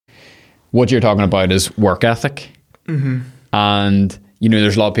what you're talking about is work ethic. And, you know,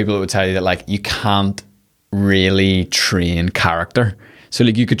 there's a lot of people that would tell you that, like, you can't really train character. So,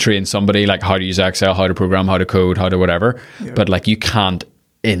 like, you could train somebody, like, how to use Excel, how to program, how to code, how to whatever. Yeah. But, like, you can't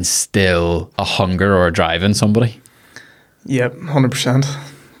instill a hunger or a drive in somebody. Yeah, 100%.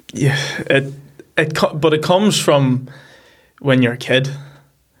 Yeah, but it comes from when you're a kid.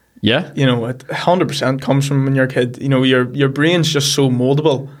 Yeah. You know, it 100% comes from when you're a kid. You know, your brain's just so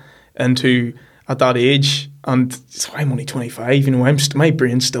moldable into at that age. And so I'm only 25. You know, my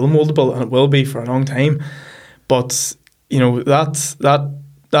brain's still moldable, and it will be for a long time. But you know,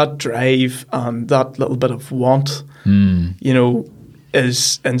 that drive and that little bit of want, you know,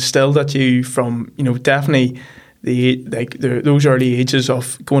 is instilled at you from, you know, definitely those early ages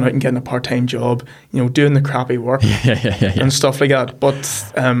of going out and getting a part-time job, you know, doing the crappy work and stuff like that.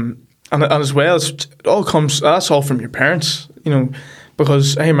 But and as well, it all comes. That's all from your parents, you know,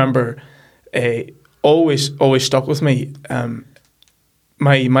 because I remember always stuck with me.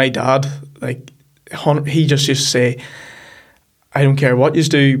 My dad, like, he just used to say, I don't care what you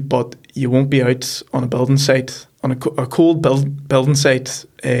do, but you won't be out on a building site, on a cold building site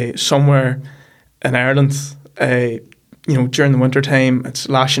somewhere in Ireland, you know, during the winter time. It's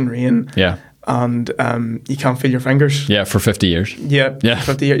lashing rain. Yeah. And you can't feel your fingers. Yeah, for 50 years. Yeah.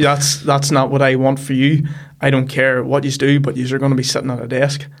 50 years. That's not what I want for you. I don't care what you do, but you're going to be sitting at a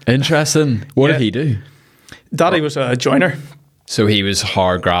desk. Interesting. What did he do? Daddy was a joiner. So he was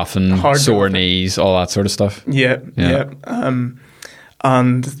hard graphing, sore knees, all that sort of stuff. Yeah.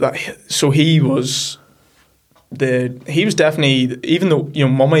 And so he was definitely, even though, you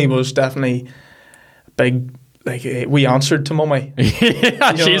know, Mummy was definitely big. Like, we answered to Mummy.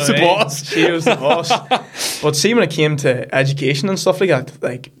 Yeah, she's the boss. She was the boss. But see, when it came to education and stuff like that,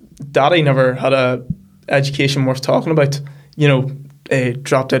 like, Daddy never had a education worth talking about. You know,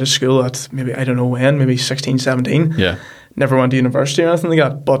 dropped out of school at maybe, I don't know when, maybe 16, 17. Yeah. Never went to university or anything like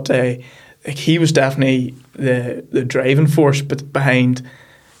that. But like, he was definitely the driving force behind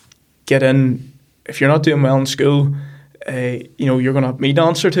get in. If you're not doing well in school, you know, you're going to have me to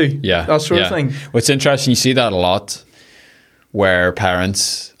answer to. Yeah. That sort of thing. Well, it's interesting. You see that a lot where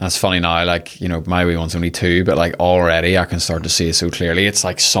parents, that's funny now, like, you know, my wee one's only 2, but like already I can start to see it so clearly. It's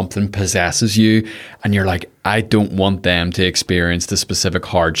like something possesses you and you're like, I don't want them to experience the specific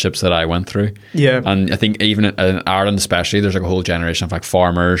hardships that I went through. Yeah. And I think even in Ireland especially, there's like a whole generation of like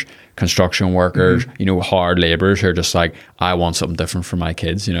farmers, construction workers, you know, hard labourers who are just like, I want something different for my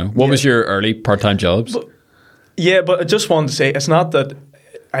kids, you know. What was your early part-time jobs? But I just wanted to say, it's not that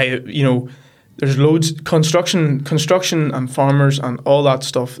you know, there's loads construction and farmers and all that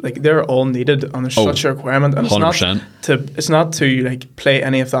stuff, like, they're all needed and there's such a requirement, and 100%. It's not to like play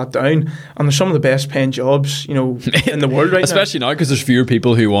any of that down, and there's some of the best paying jobs, you know, in the world right especially now because there's fewer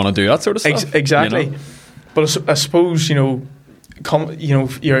people who want to do that sort of stuff. Exactly. You know? But I suppose, you know,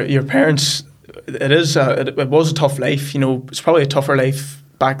 your parents, it was a tough life, you know. It's probably a tougher life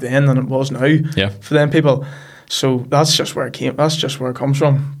back then than it was now for them people. So that's just where it comes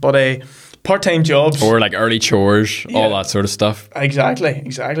from. But part-time jobs, or like early chores, all that sort of stuff.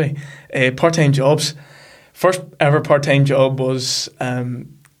 Exactly. Part-time jobs. First ever part-time job was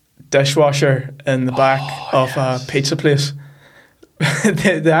dishwasher in the back of a pizza place.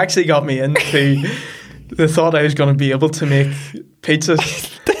 They actually got me into. They thought I was going to be able to make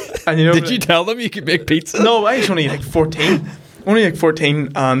pizzas. And you know, did you tell them you could make pizza? No, I was only like 14.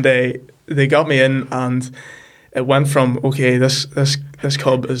 And they got me in, and it went from, okay, this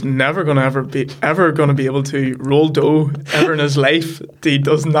cub is never going to be able to roll dough ever in his life. He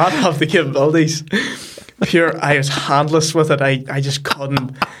does not have the capabilities. I was handless with it. I just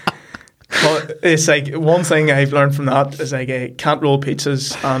couldn't. It's like, one thing I've learned from that is like, I can't roll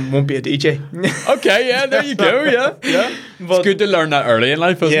pizzas and won't be a DJ. Okay, yeah, there you go, yeah. But it's good to learn that early in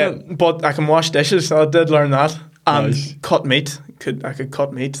life, isn't it? Yeah, but I can wash dishes, so I did learn that. And cut meat. I could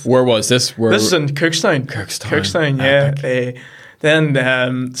cut meat. Where was this? This is in Cookstown. Cookstown, yeah. Then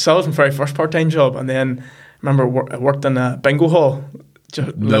so that was my very first part-time job, and then I remember I worked in a bingo hall.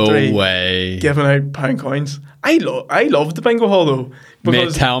 No way. Giving out pound coins. I loved the bingo hall though.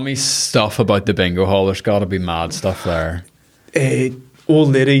 Mate, tell me stuff about the bingo hall. There's got to be mad stuff there.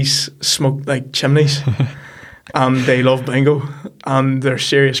 Old ladies smoke like chimneys, and they love bingo, and they're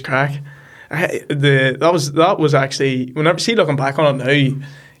serious crack. That was actually, whenever looking back on it now,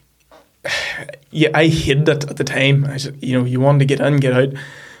 yeah, I hated it at the time. I said, you know, you wanted to get in, get out,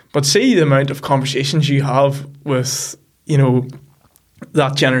 but see the amount of conversations you have with, you know,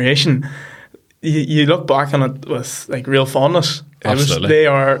 that generation. You look back on it with like real fondness. Absolutely.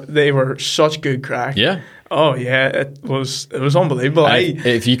 They were such good crack. Yeah. Oh yeah, it was unbelievable.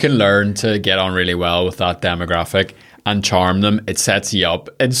 If you can learn to get on really well with that demographic and charm them, it sets you up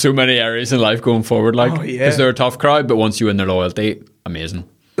in so many areas in life going forward. Like, because they're a tough crowd, but once you win their loyalty, amazing.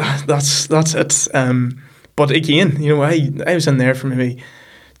 That's it. But again, you know, I was in there for maybe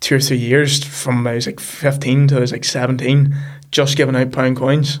 2 or 3 years, from I was like 15 to I was like 17, just giving out pound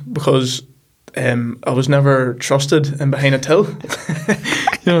coins, because I was never trusted in behind a till. You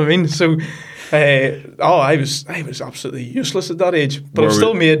know what I mean? So, I was absolutely useless at that age, but I was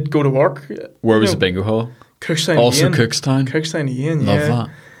still made go to work. Where was the bingo hall? Cookstown. Also again. Cookstown again. Love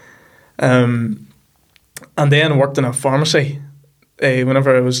that. And then worked in a pharmacy.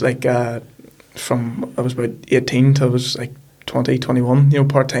 Whenever I was like, I was about 18 till I was like 20, 21, you know,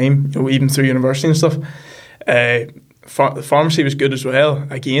 part time, you know, even through university and stuff. The pharmacy was good as well,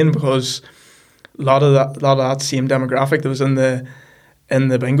 again, because a lot of that same demographic that was in the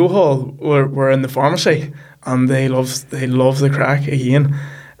bingo hall were in the pharmacy, and they love the crack again.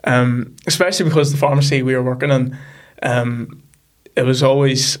 Especially because the pharmacy we were working in, it was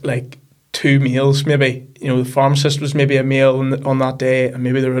always like 2 meals, maybe. You know, the pharmacist was maybe a male on that day, and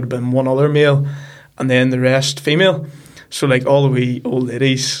maybe there would have been one other male, and then the rest female. So like all the wee old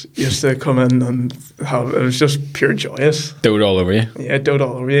ladies used to come in and it was just pure joyous. Dote all over you. Yeah, dote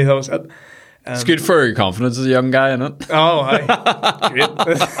all over you. That was it. It's good for your confidence as a young guy, isn't it? Oh, aye. Great.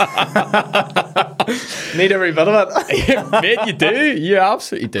 Need every bit of it. Mate, you do. You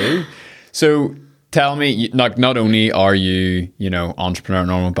absolutely do. So tell me, like, not only are you, you know, entrepreneur at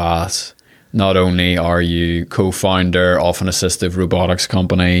Normal Baths, not only are you co-founder of an assistive robotics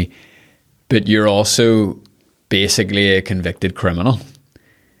company, but you're also basically a convicted criminal.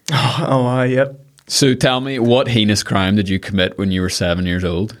 Yep. So tell me, what heinous crime did you commit when you were 7 years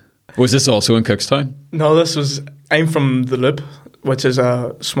old? Was this also in Cookstown? No, I'm from the Loop, which is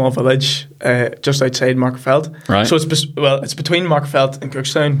a small village just outside Markerfeld. Right. So it's between Markerfeld and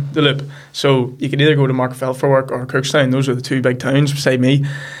Cookstown, the Loop. So you could either go to Markerfeld for work or Cookstown. Those are the 2 big towns beside me.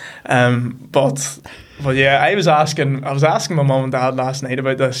 But yeah, I was asking my mum and dad last night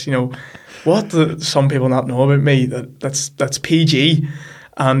about this. You know, what do some people not know about me that's PG,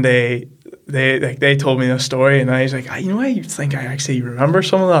 and they told me this story, and I was like, you know, I think I actually remember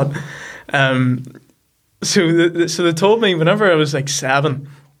some of that. So they told me whenever I was like 7,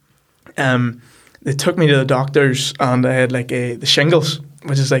 they took me to the doctors, and I had like the shingles,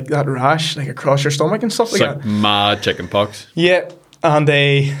 which is like that rash like across your stomach and stuff like that. Mad chicken pox. Yeah, and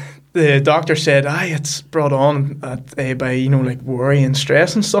the doctor said, it's brought on by, you know, like worry and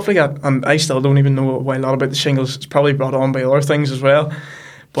stress and stuff like that. And I still don't even know a lot about the shingles. It's probably brought on by other things as well.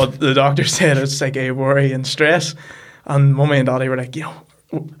 But the doctor said it's like a worry and stress. And Mummy and Daddy were like, you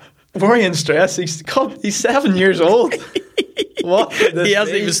know, worry and stress? He's 7 years old. What? He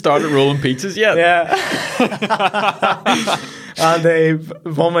hasn't even started rolling pizzas yet. Yeah. And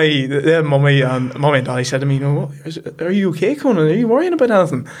Mummy and Daddy said to me, you know, are you okay, Conan? Are you worrying about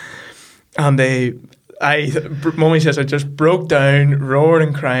anything? And Mummy says I just broke down, roaring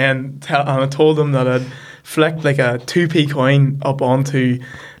and crying, and I told them that I'd flicked like a 2p coin up onto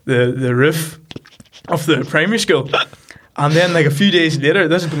the roof of the primary school. And then like a few days later,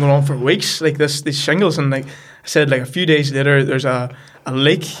 this has been going on for weeks, like these shingles, and like I said, like a few days later, there's a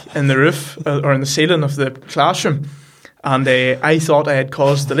leak in the roof or in the ceiling of the classroom. And I thought I had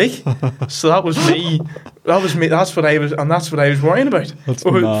caused the leak, so that was me. That's what I was worrying about.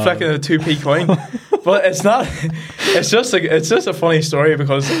 Flicking a 2p coin, but it's not. It's just a funny story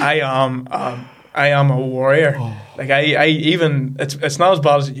because I am a warrior. Like it's not as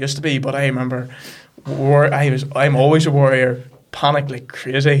bad as it used to be, but I remember I'm always a warrior. Panic like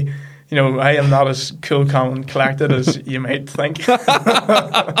crazy. You know, I am not as cool, calm, and collected as you might think.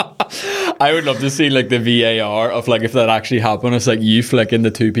 I would love to see like the VAR of like if that actually happened. It's like you flicking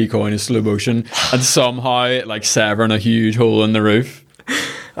the 2p coin in slow motion and somehow like severing a huge hole in the roof.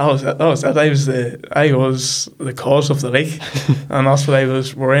 That was it. I was the cause of the leak, and that's what I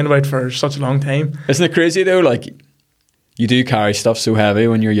was worrying about for such a long time. Isn't it crazy though? Like you do carry stuff so heavy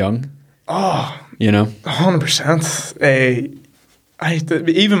when you're young. Oh, you know, 100%.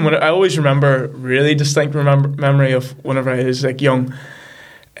 Even when I always remember really distinct memory of whenever I was like young.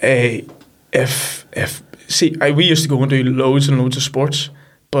 We used to go and do loads and loads of sports,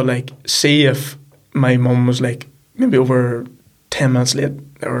 but like see if my mum was like maybe over 10 minutes late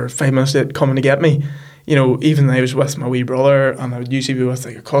or 5 minutes late coming to get me, you know, even I was with my wee brother and I would usually be with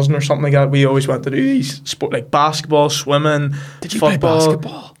like a cousin or something like that, we always went to do these sport like basketball, swimming, Did you football. play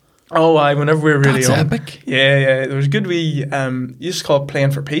basketball? Oh, whenever we were really That's young. epic. Yeah. There was good wee, you used to call it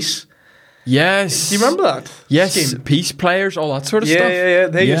playing for peace. Yes. Do you remember that? Yes, scheme? peace players, all that sort of Yeah, stuff.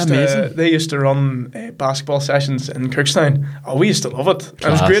 yeah. Amazing. They used to run basketball sessions in Cookstown. Oh, we used to love it. Class.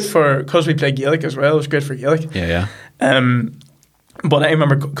 It was great because we played Gaelic as well. It was great for Gaelic. Yeah. But I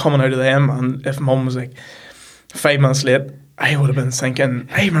remember coming out of them, and if Mum was like 5 minutes late, I would have been thinking.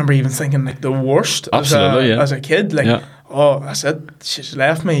 I remember even thinking like the worst Absolutely, as a kid. Like, Yeah. oh, that's it. She's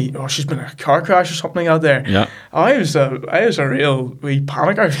left me, or she's been in a car crash or something out there. Yeah. I was a real wee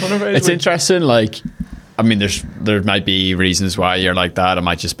panic out whenever I was It's interesting, like, I mean, there might be reasons why you're like that. It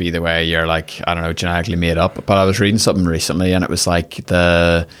might just be the way you're, like, I don't know, genetically made up. But I was reading something recently, and it was like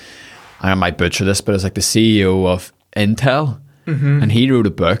I might butcher this, but it's like the CEO of Intel, and he wrote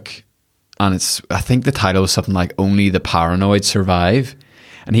a book, and I think the title was something like "Only the Paranoid Survive."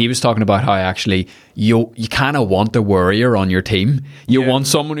 And he was talking about how actually you kind of want the worrier on your team. You want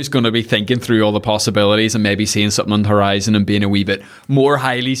someone who's going to be thinking through all the possibilities and maybe seeing something on the horizon and being a wee bit more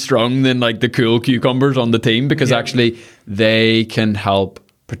highly strung than like the cool cucumbers on the team, because actually they can help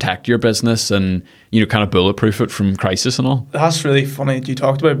protect your business and, you know, kind of bulletproof it from crisis and all. That's really funny that you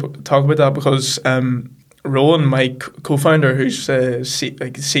talk about that, because Rowan, my co-founder, who's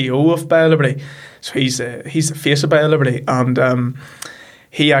CEO of BioLiberty, so he's the face of BioLiberty, and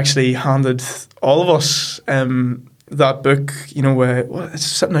he actually handed all of us that book. You know, it's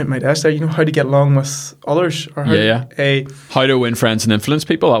sitting out my desk there. You know, how to get along with others, or how to win friends and influence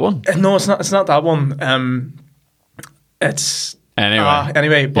people. That one? No, it's not. It's not that one. It's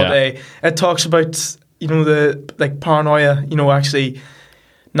anyway. But it talks about, you know, the like paranoia. You know, actually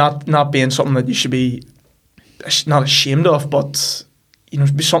not being something that you should be not ashamed of, but, you know,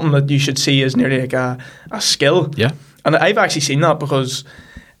 be something that you should see as nearly like a skill. Yeah. And I've actually seen that, because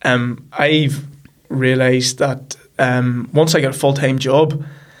I've realised that once I got a full-time job,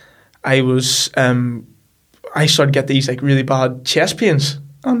 I started to get these like really bad chest pains,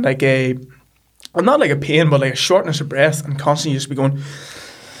 and like not like a pain, but like a shortness of breath, and constantly just be going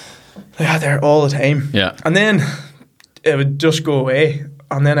there all the time. Yeah. And then it would just go away.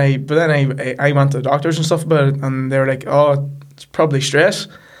 And then I went to the doctors and stuff about it, and they were like, "Oh, it's probably stress."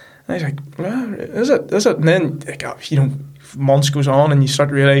 And I was like, well, is it? And then, like, you know, months goes on, and you start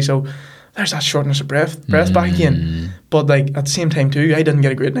to realise, oh, there's that shortness of breath back again. But like at the same time too, I didn't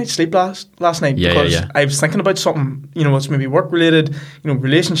get a great night's sleep last night, because I was thinking about something, you know, it's maybe work related, you know,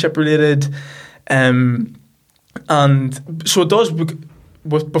 relationship related, and so it does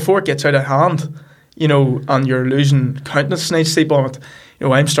before it gets out of hand, you know, and you're losing countless nights sleep on it. You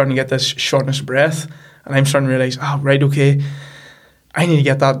know, I'm starting to get this shortness of breath, and I'm starting to realise, right, okay, I need to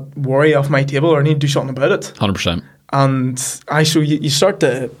get that worry off my table, or I need to do something about it. 100%. And so you start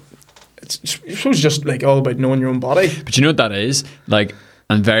to, it's just like all about knowing your own body. But you know what that is? Like,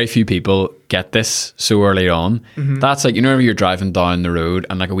 and very few people get this so early on. That's like, you know, whenever you're driving down the road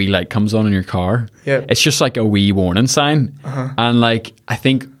and like a wee light comes on in your car. Yeah. It's just like a wee warning sign. And like, I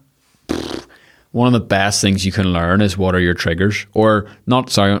think one of the best things you can learn is what are your triggers, or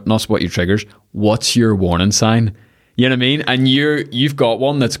not what your triggers, what's your warning sign? You know what I mean? And you've got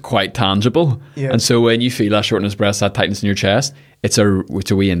one that's quite tangible. Yeah. And so when you feel that shortness of breath, that tightness in your chest, it's a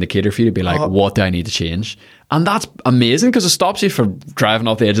wee indicator for you to be like, what do I need to change? And that's amazing, because it stops you from driving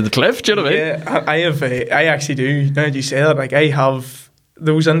off the edge of the cliff. Do you know what I mean? Yeah, I actually do. Now that you say that, like, I have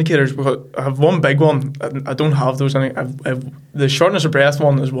those indicators. I have one big one. I don't have those. I've the shortness of breath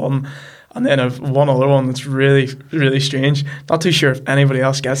one is one. And then I've one other one that's really, really strange. Not too sure if anybody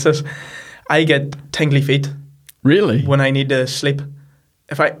else gets this. I get tingly feet. Really? When I need to sleep.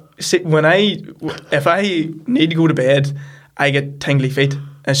 If I need to go to bed, I get tingly feet.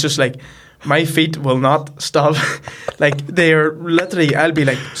 It's just like my feet will not stop. Like, they're literally, I'll be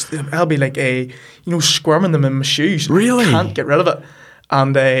like squirming them in my shoes. Really? I can't get rid of it.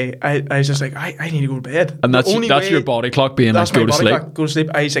 And I was just like, I need to go to bed. And that's your body clock being like, go to sleep. Go to sleep.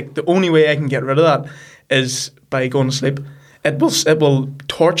 I was like, the only way I can get rid of that is by going to sleep. It will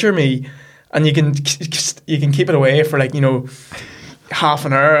torture me, and you can keep it away for, like, you know, half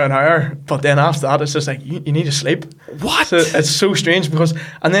an hour, but then after that it's just like you need to sleep. What? So it's so strange, because,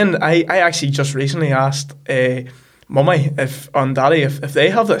 and then I actually just recently asked Mummy and Daddy if they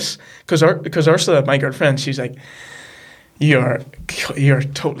have this, because Ursula, my girlfriend, she's like, You're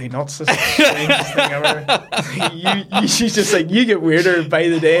totally nuts. This is the strangest thing ever. She's just like, you get weirder by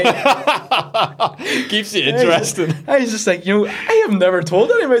the day. Keeps you interesting. I was just like, you know, I have never told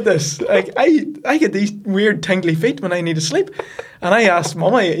anyone about this. Like, I get these weird tingly feet when I need to sleep. And I asked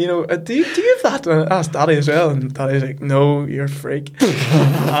Mummy, you know, do you have that? And I asked Daddy as well. And Daddy's like, no, you're a freak.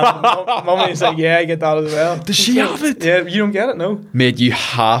 And Mummy's like, yeah, I get that as well. Does she have it? Yeah, you don't get it, no. Mate, you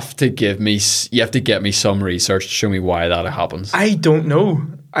have to get me some research to show me why that happens. I don't know.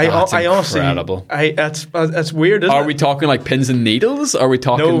 I That's honestly, incredible. it's weird. Isn't Are it? we talking like pins and needles? Are we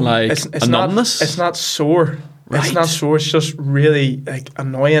talking No, like it's a not. numbness? It's not sore. It's Right. not sore. It's just really like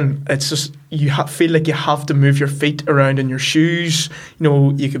annoying. It's just you feel like you have to move your feet around in your shoes. You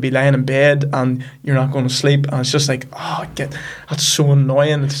know, you could be lying in bed and you're not going to sleep, and it's just like, that's so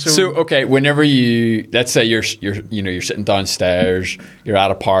annoying. It's So okay, whenever you, let's say you're sitting downstairs, you're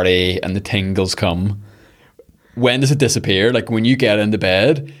at a party, and the tingles come. When does it disappear? Like when you get into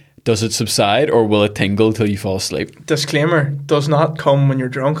bed, does it subside, or will it tingle till you fall asleep? Disclaimer: does not come when you're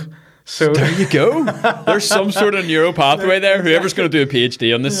drunk. So There you go. There's some sort of neural pathway there. Whoever's going to do a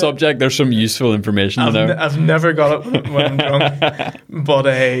PhD on this subject, there's some useful information in there. I've never got it when I'm drunk, but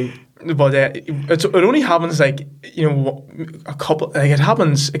it only happens like, you know, a couple. Like it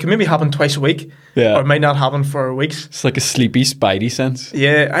happens. It can maybe happen twice a week, Yeah. or it might not happen for weeks. It's like a sleepy spidey sense.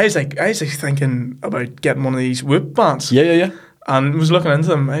 Yeah, I was like thinking about getting one of these Whoop bands. Yeah. And was looking into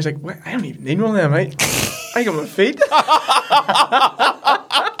them. I was like, wait, I don't even need one of them, right? I got my feet.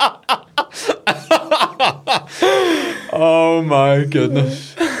 Oh my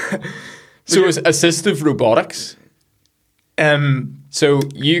goodness. So it's assistive robotics. So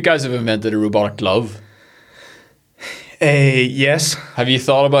you guys have invented a robotic glove. Yes. Have you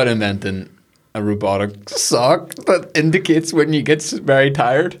thought about inventing a robotic sock that indicates when you get very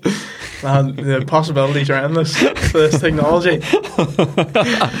tired? Man, the possibilities are endless for this technology.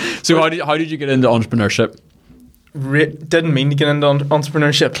 So how did you get into entrepreneurship? Didn't mean to get into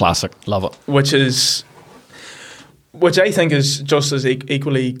entrepreneurship. Classic. Love it. Which I think is just as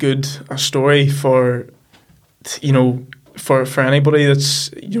equally good a story for, you know, for anybody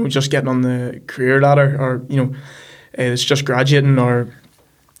that's, you know, just getting on the career ladder, or, you know, it's just graduating, or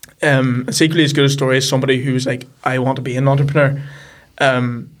it's equally as good a story as somebody who's like, I want to be an entrepreneur.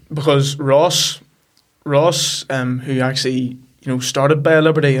 Because Ross, who actually, you know, started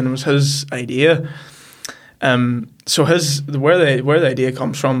BioLiberty, and it was his idea. So where the idea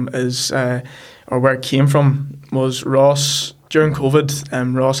comes from is, or where it came from, was Ross during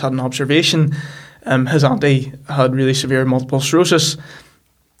COVID. Ross had an observation. His auntie had really severe multiple sclerosis,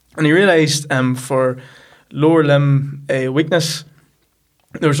 and he realised for lower limb weakness,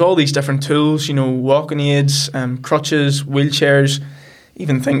 there's all these different tools, you know, walking aids, crutches, wheelchairs,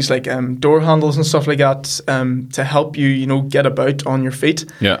 even things like door handles and stuff like that, to help you, you know, get about on your feet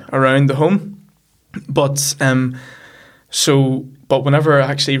around the home. But whenever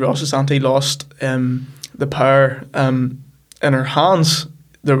actually Ross's auntie lost the power in her hands,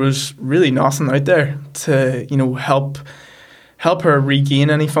 there was really nothing out there to, you know, help her regain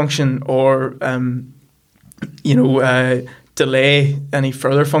any function, or delay any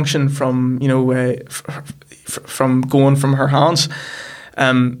further function from, you know, from going from her hands,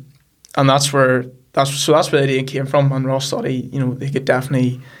 and that's where the idea came from. And Ross thought he could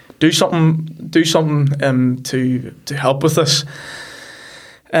definitely do something to help with this.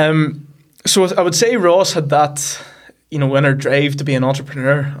 So I would say Ross had that, you know, inner drive to be an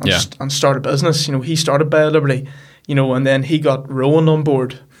entrepreneur and start a business. You know, he started BioLiberty, you know, and then he got Rowan on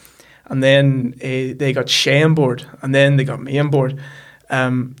board, and then they got Shay on board, and then they got me on board.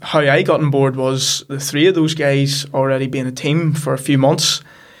 How I got on board was the three of those guys already being a team for a few months.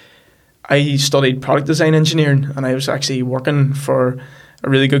 I studied product design engineering, and I was actually working for a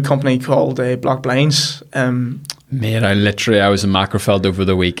really good company called Block Blinds. Mate, I was in Macrofeld over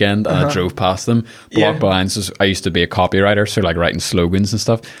the weekend, and I drove past them. Block Blinds I used to be a copywriter, so like writing slogans and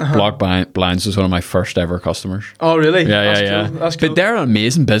stuff. Block Blinds was one of my first ever customers. Oh, really? Yeah. Cool. That's cool. But they're an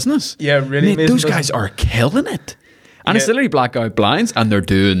amazing business. Yeah, really Mate, amazing those guys are killing it. And it's literally blackout blinds, and they're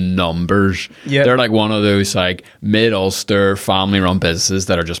doing numbers. Yeah. They're like one of those like mid-Ulster family-run businesses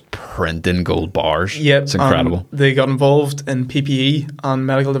that are just printing gold bars. Yep. It's incredible. They got involved in PPE and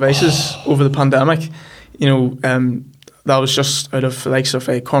medical devices over the pandemic. You know, that was just out of the likes of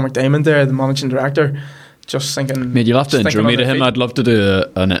Cormac Diamond there, the managing director, just thinking... Mate, you'll have to intro me to him. I'd love to do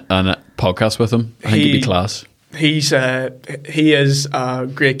a podcast with him. I think he'd be class. He is a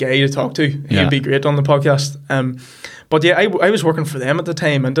great guy to talk to. He'd be great on the podcast. But yeah, I was working for them at the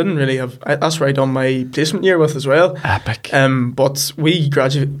time and didn't really have... That's where I done my placement year with as well. Epic. But we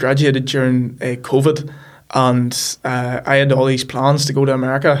graduated during COVID, and I had all these plans to go to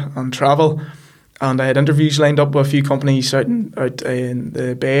America and travel. And I had interviews lined up with a few companies out in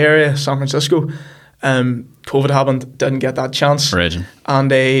the Bay Area, San Francisco. COVID happened, didn't get that chance. Raging.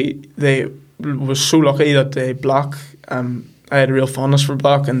 And they was so lucky that Block, I had a real fondness for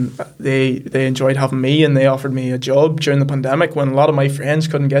Block, and they enjoyed having me, and they offered me a job during the pandemic when a lot of my friends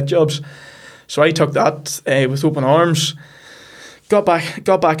couldn't get jobs. So I took that with open arms, got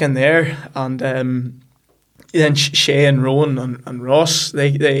back in there, and then Shay and Rowan and Ross,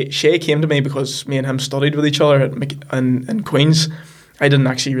 Shay came to me because me and him studied with each other in Queen's. I didn't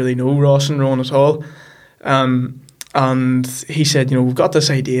actually really know Ross and Rowan at all. And he said, we've got this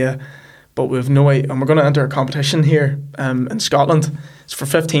idea, but we've no idea, and we're going to enter a competition here in Scotland. It's for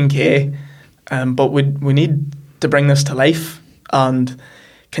 15k, but we need to bring this to life. And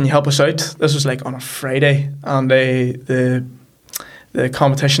can you help us out? This was like on a Friday, and the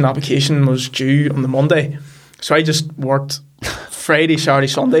competition application was due on the Monday. So I just worked Friday, Saturday,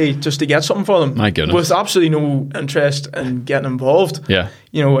 Sunday just to get something for them. My goodness. With absolutely no interest in getting involved. Yeah.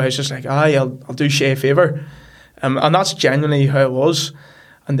 I was just like, I'll do Shay a favour. And that's genuinely how it was.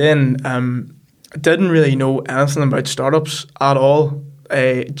 And then I didn't really know anything about startups at all.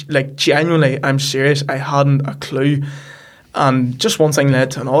 Like, genuinely, I'm serious, I hadn't a clue. And just one thing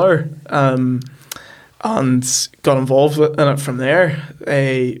led to another. And got involved in it from there.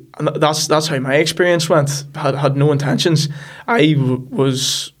 And that's how my experience went. Had no intentions. I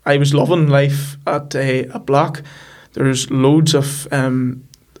was loving life at Black. There's loads of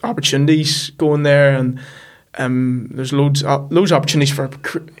opportunities going there, and there's loads of opportunities for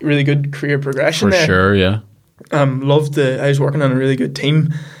really good career progression. For sure, yeah. I was working on a really good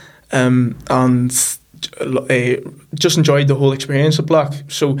team, and just enjoyed the whole experience at Black.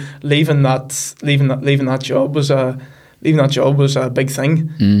 So leaving that job was a big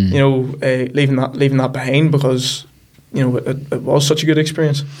thing. Leaving that behind, because it was such a good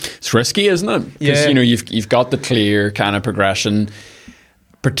experience. It's risky, isn't it? Because you've got the clear kind of progression,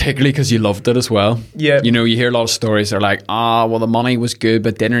 particularly because you loved it as well. Yeah. You hear a lot of stories that are like, well, the money was good,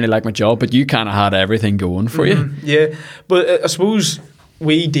 but didn't really like my job. But you kind of had everything going for you. Yeah, but I suppose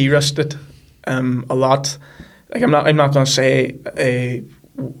we de-risked it a lot. Like, I'm not going to say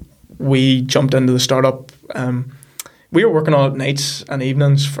we jumped into the startup. We were working on it nights and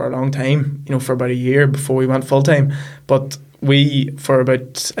evenings for a long time, for about a year before we went full time. But for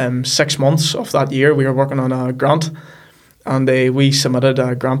about 6 months of that year, we were working on a grant, and we submitted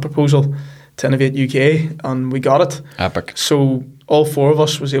a grant proposal to Innovate UK, and we got it. Epic. So all 4 of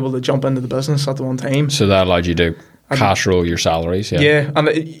us was able to jump into the business at the one time. So that allowed you to cash roll your salaries, yeah. Yeah, and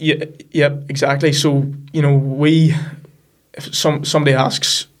exactly. So if somebody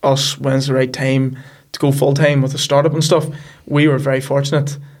asks us when's the right time to go full time with a startup and stuff, we were very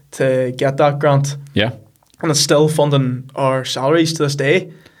fortunate to get that grant. Yeah, and it's still funding our salaries to this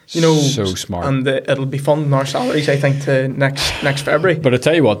day. So smart, and it'll be funding our salaries, I think, to next February. But I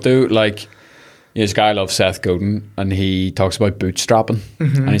tell you what, though, like, this guy I love, Seth Godin, and he talks about bootstrapping.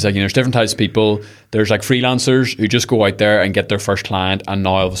 And he's like, there's different types of people. There's like freelancers who just go out there and get their first client, and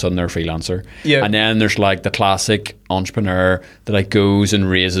now all of a sudden they're a freelancer. Yeah. And then there's like the classic entrepreneur that like goes and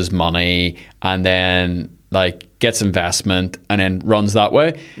raises money and then like gets investment and then runs that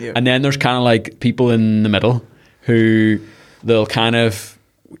way. Yeah. And then there's kind of like people in the middle who they'll kind of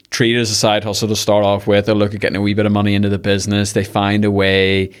treat it as a side hustle to start off with. They'll look at getting a wee bit of money into the business. They find a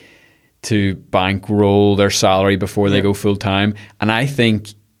way to bankroll their salary before they go full time. And I think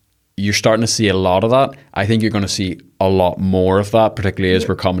you're starting to see a lot of that. I think you're going to see a lot more of that, particularly as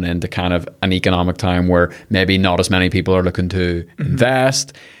we're coming into kind of an economic time where maybe not as many people are looking to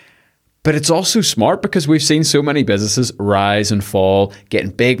invest. But it's also smart because we've seen so many businesses rise and fall,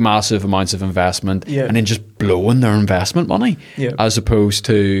 getting big, massive amounts of investment, and then just blowing their investment money, as opposed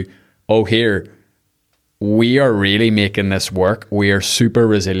to, here, we are really making this work. We are super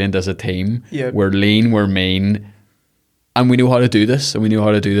resilient as a team. We're lean, we're mean, and we know how to do this. And we know how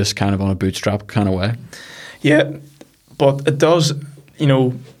to do this kind of on a bootstrap kind of way. Yeah, but it does,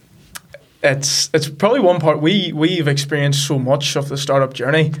 it's probably one part we've experienced so much of the startup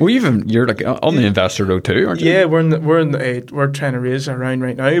journey. Well, you're like on the investor road too, aren't you? Yeah, we're trying to raise a round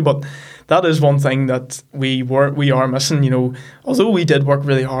right now, but that is one thing that we are missing. Although we did work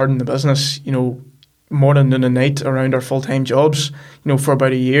really hard in the business, morning, noon and night around our full-time jobs, for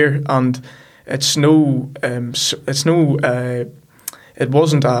about a year, and it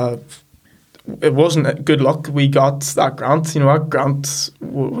wasn't good luck. We got that grant. That grant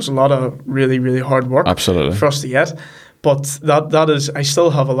was a lot of really, really hard work. Absolutely. For us to get. But that is, I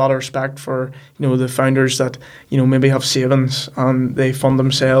still have a lot of respect for the founders that maybe have savings and they fund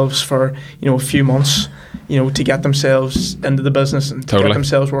themselves for a few months to get themselves into the business and to get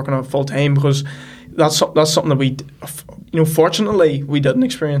themselves working on it full time, because that's something that we fortunately we didn't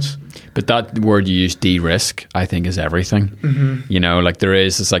experience. But that word you use, de-risk, I think is everything. Like there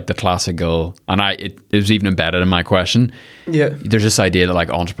is this like the classical, and it was even embedded in my question. Yeah, there's this idea that like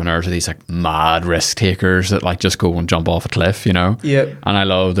entrepreneurs are these like mad risk takers that like just go and jump off a cliff. Yeah, and I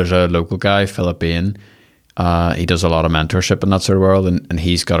love, there's a local guy, Philip Bain, He does a lot of mentorship in that sort of world, and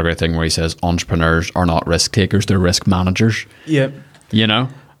he's got a great thing where he says entrepreneurs are not risk takers, they're risk managers. Yeah. You know?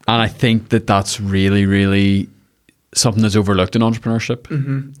 And I think that that's really, really something that's overlooked in entrepreneurship.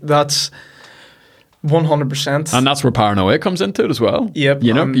 That's 100%. And that's where paranoia comes into it as well. Yep.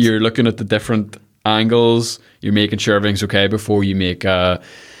 You know, you're looking at the different angles, you're making sure everything's okay before you make a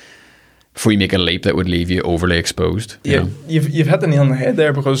leap that would leave you overly exposed. Yeah, you've hit the nail on the head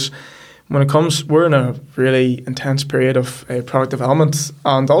there, because when it comes, we're in a really intense period of product development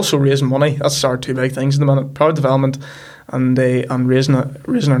and also raising money. That's our two big things in the minute: product development and raising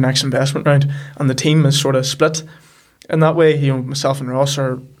our next investment round. And the team is sort of split in that way. You know, myself and Ross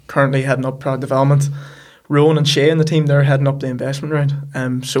are currently heading up product development. Rowan and Shay and the team, they're heading up the investment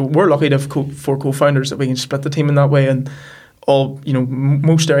round. So we're lucky to have 4 co-founders that we can split the team in that way. And all, you know,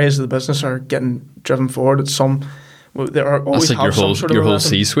 most areas of the business are getting driven forward at some. There are always that's like your whole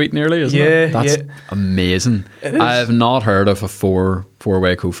C-suite nearly, isn't it? That's amazing. I have not heard of a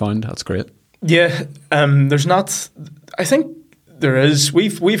four-way co-found. That's great. Yeah, there's not. I think there is.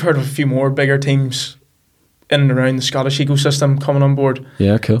 We've heard of a few more bigger teams in and around the Scottish ecosystem coming on board.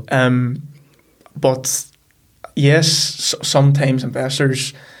 Yeah, cool. But yes, sometimes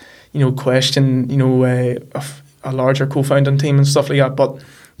investors, you know, question, you know, a larger co-founding team and stuff like that. But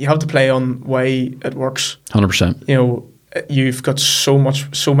you have to play on why it works. 100%. You know, you've got so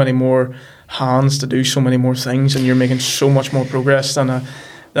many more hands to do so many more things, and you're making so much more progress than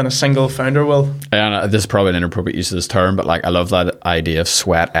a single founder will. And this is probably an inappropriate use of this term, but like I love that idea of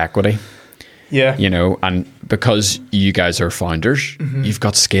sweat equity. Yeah. You know, and because you guys are founders, you've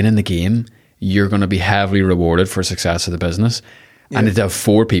got skin in the game. You're going to be heavily rewarded for success of the business. Yeah. And to have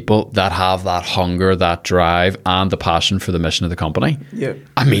 4 people that have that hunger, that drive, and the passion for the mission of the company. Yeah.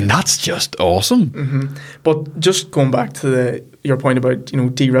 I mean, that's just awesome. But just going back to your point about, you know,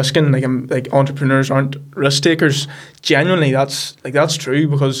 de-risking, like entrepreneurs aren't risk takers. Genuinely, that's true,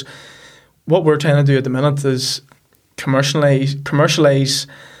 because what we're trying to do at the minute is commercialize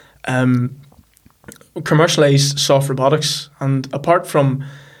soft robotics. And apart from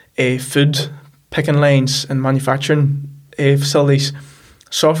food picking lines and manufacturing facilities,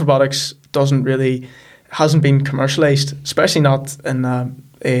 soft robotics hasn't been commercialized, especially not in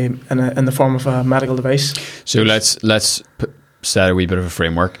the form of a medical device. So let's set a wee bit of a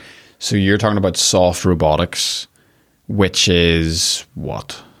framework. So you're talking about soft robotics, which is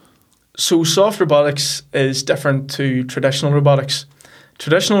what? So soft robotics is different to traditional robotics.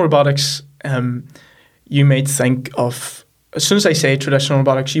 Traditional robotics, you might think of, as soon as I say traditional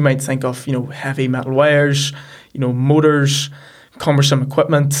robotics, you might think of, you know, heavy metal wires, you know, motors, cumbersome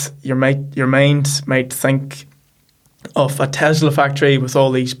equipment. Your mind might think of a Tesla factory with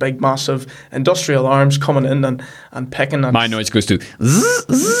all these big, massive industrial arms coming in and picking. And my noise goes to zzz,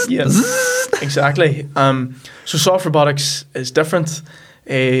 zzz, yeah, zzz. Exactly. So soft robotics is different.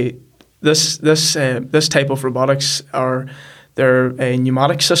 This type of robotics they're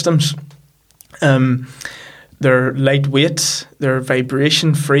pneumatic systems. They're lightweight. They're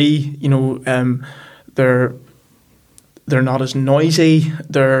vibration free. You know, they're not as noisy.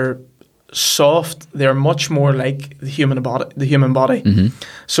 They're soft. They're much more like the human body.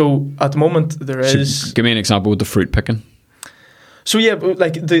 So at the moment there is. Give me an example with the fruit picking. So yeah,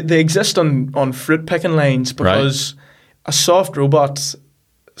 like they exist on fruit picking lines, because a soft robot,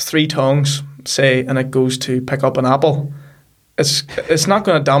 3 tongs, say, and it goes to pick up an apple. It's not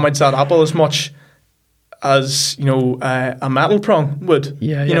going to damage that apple as much as, you know, a metal prong would.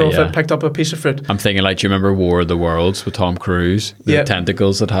 If it picked up a piece of fruit. I'm thinking, like, do you remember War of the Worlds with Tom Cruise? The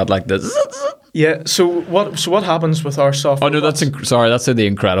tentacles that had like this. Yeah. So what happens with our soft? Oh no, robots? that's in The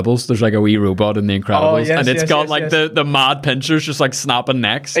Incredibles. There's like a wee robot in The Incredibles, and it's got the mad pinchers just like snapping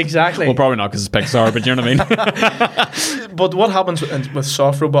necks. Exactly. Well, probably not because it's Pixar, but you know what I mean. But what happens with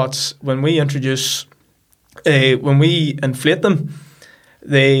soft robots when we introduce, when we inflate them,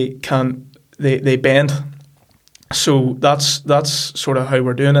 they bend. So that's sort of how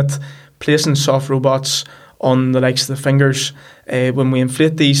we're doing it. Placing soft robots on the likes of the fingers. When we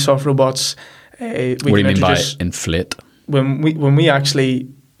inflate these soft robots, what do you mean by inflate? When we actually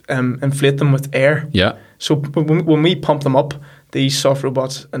inflate them with air. Yeah. So when we pump them up, these soft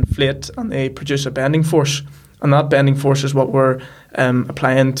robots inflate and they produce a bending force, and that bending force is what we're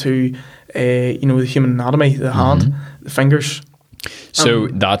applying to the human anatomy, the hand, the fingers. So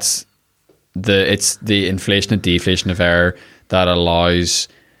that's it's the inflation and deflation of air that allows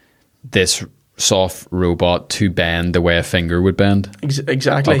this soft robot to bend the way a finger would bend.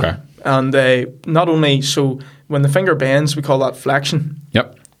 Exactly. Okay. And not only so, when the finger bends, we call that flexion.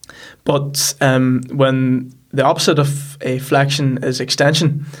 Yep. But when the opposite of a flexion is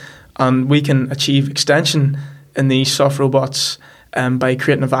extension, and we can achieve extension in these soft robots by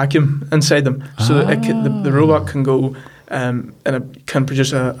creating a vacuum inside them, so that the robot can go and it can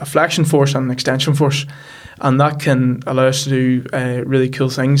produce a flexion force and an extension force, and that can allow us to do really cool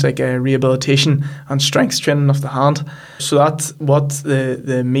things like rehabilitation and strength training of the hand. So that's what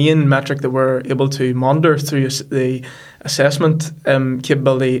the main metric that we're able to monitor through the assessment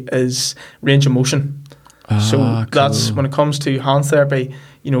capability is range of motion. So cool. That's when it comes to hand therapy,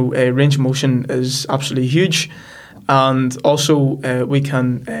 range of motion is absolutely huge. And also we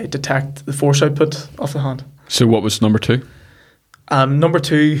can detect the force output of the hand. So what was number 2? Number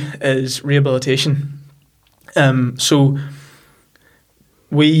 2 is rehabilitation. So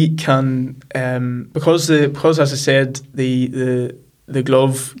we can, because as I said, the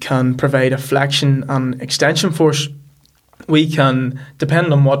glove can provide a flexion and extension force. We can,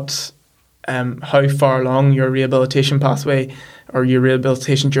 depending on what, how far along your rehabilitation pathway or your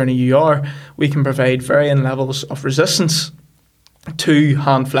rehabilitation journey you are, we can provide varying levels of resistance to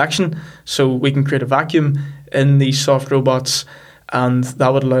hand flexion. So we can create a vacuum in these soft robots, and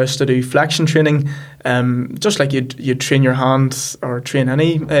that would allow us to do flexion training, just like you'd train your hand or train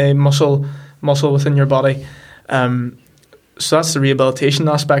any muscle within your body. So that's the rehabilitation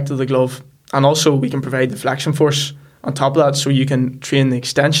aspect of the glove. And also we can provide the flexion force on top of that, so you can train the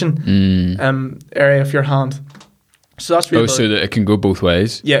extension area of your hand. So that's so that it can go both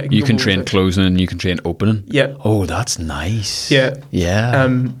ways. Yeah, you can train closing and you can train opening. Yeah. Oh, that's nice. Yeah. Yeah.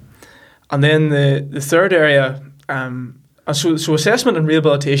 And then the third area, so assessment and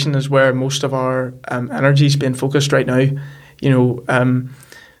rehabilitation is where most of our energy is being focused right now.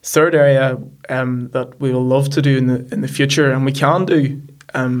 Third area that we will love to do in the future, and we can do.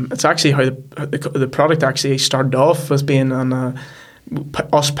 It's actually how the product actually started off, as being on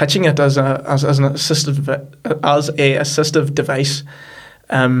us pitching it as an assistive device.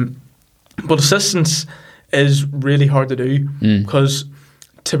 But assistance is really hard to do because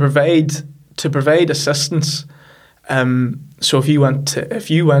to provide assistance. So if you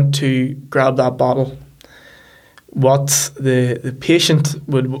went to grab that bottle, what the patient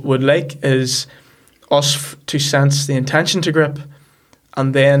would like is us to sense the intention to grip,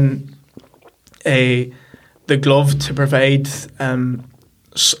 and then the glove to provide an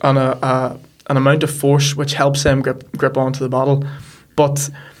amount of force which helps them grip onto the bottle. But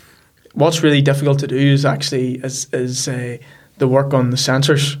what's really difficult to do is actually the work on the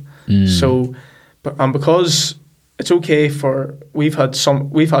sensors. So, because it's okay we've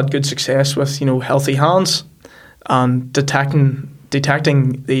had good success with healthy hands and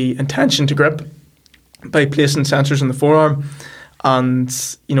detecting the intention to grip by placing sensors in the forearm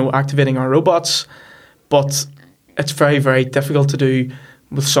and activating our robots, but it's very, very difficult to do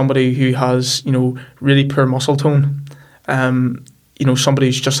with somebody who has really poor muscle tone. Somebody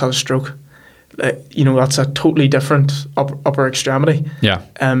who's just had a stroke. That's a totally different upper extremity. Yeah.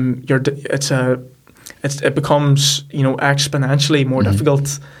 It becomes exponentially more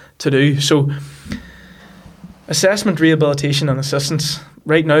difficult to do. So assessment, rehabilitation and assistance.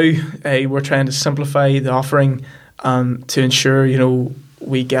 Right now we're trying to simplify the offering to ensure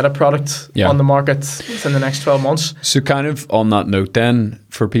we get a product on the market within the next 12 months. So kind of on that note then,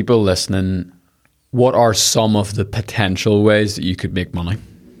 for people listening, what are some of the potential ways that you could make money?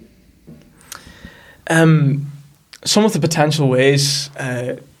 Some of the potential ways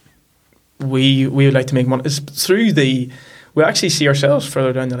we would like to make money is through we actually see ourselves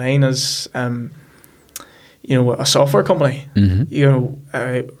further down the line as a software company.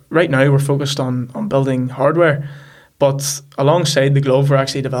 Right now we're focused on building hardware, but alongside the glove we're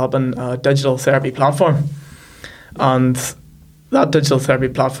actually developing a digital therapy platform, and that digital therapy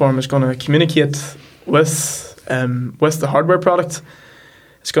platform is going to communicate with the hardware product.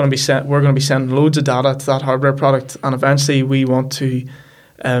 It's going to be we're going to be sending loads of data to that hardware product, and eventually we want to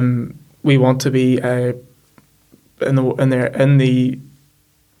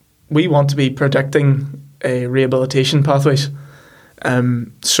be predicting rehabilitation pathways.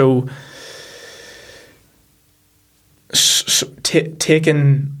 So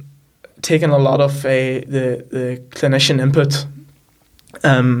taking a lot of the clinician input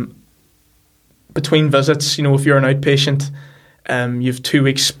between visits. If you're an outpatient, you have 2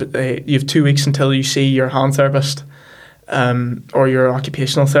 weeks. You have 2 weeks until you see your hand therapist or your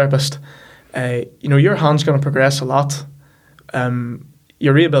occupational therapist. Your hand's going to progress a lot.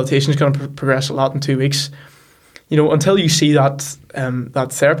 Your rehabilitation is going to progress a lot in 2 weeks. Until you see that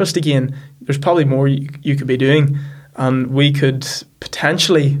therapist again, there's probably more you could be doing, and we could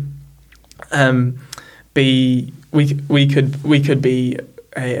potentially be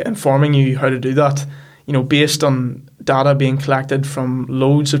informing you how to do that. Based on data being collected from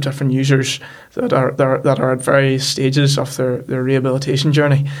loads of different users that are at various stages of their rehabilitation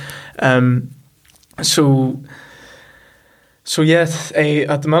journey. So yeah,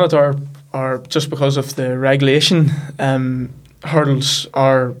 at the minute our just because of the regulation hurdles,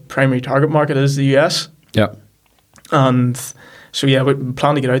 our primary target market is the US. Yeah. And so yeah, we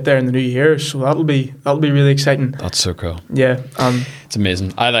plan to get out there in the new year. So that'll be really exciting. That's so cool. Yeah. It's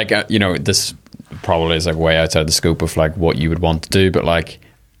amazing. I like, this probably is like way outside the scope of like what you would want to do, but like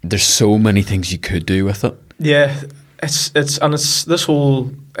there's so many things you could do with it. Yeah. It's this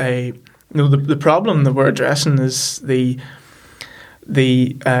whole, the problem that we're addressing is the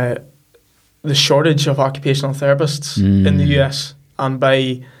shortage of occupational therapists in the US, and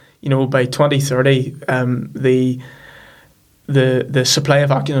by 2030, the supply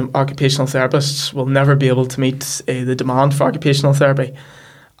of occupational therapists will never be able to meet the demand for occupational therapy,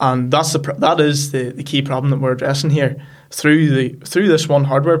 and that is the key problem that we're addressing here through this one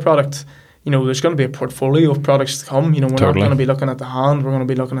hardware product. There's going to be a portfolio of products to come. We're not going to be looking at the hand. We're going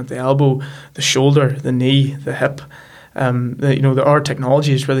to be looking at the elbow, the shoulder, the knee, the hip. Our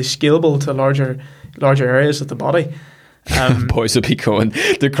technology is really scalable to larger areas of the body. Boys will be going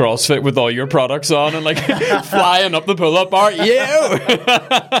to CrossFit with all your products on and like flying up the pull-up bar. Yeah,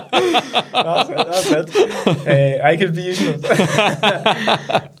 that's it. I could be using it.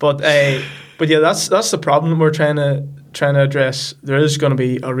 but yeah, that's the problem we're trying to address. There is going to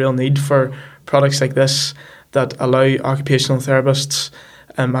be a real need for products like this that allow occupational therapists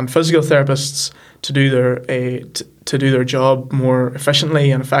and physical therapists to do their job more efficiently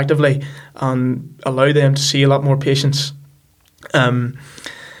and effectively, and allow them to see a lot more patients. And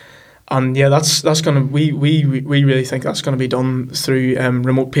yeah, that's going to we really think that's going to be done through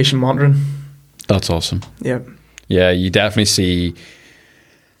remote patient monitoring. That's awesome. Yeah, you definitely see.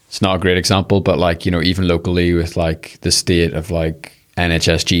 It's not a great example, but like even locally with like the state of like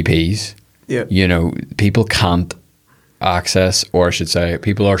NHS GPs, people can't access, or I should say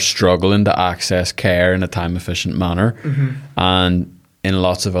people are struggling to access care in a time efficient manner. And in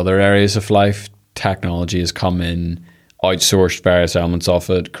lots of other areas of life, technology has come in, outsourced various elements of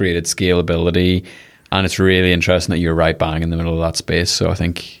it, created scalability, and it's really interesting that you're right bang in the middle of that space. So I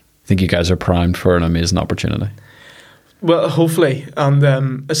think you guys are primed for an amazing opportunity. Well, hopefully, and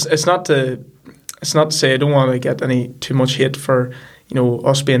it's not to say I don't want to get any too much hate for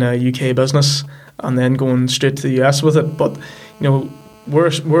us being a UK business and then going straight to the US with it. But we're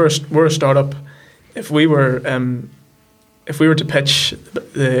a startup. If we were to pitch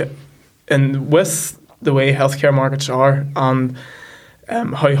with the way healthcare markets are and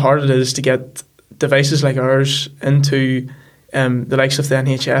how hard it is to get devices like ours into the likes of the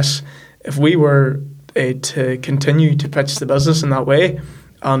NHS, if we were to continue to pitch the business in that way,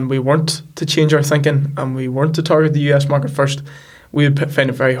 and we weren't to change our thinking and we weren't to target the US market first, we would find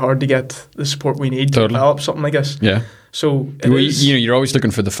it very hard to get the support we need to develop something like this. Yeah. So you're always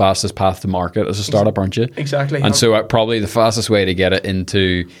looking for the fastest path to market as a startup, aren't you? Exactly. And so probably the fastest way to get it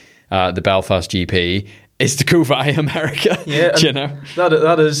into the Belfast GP is to go via America. Yeah.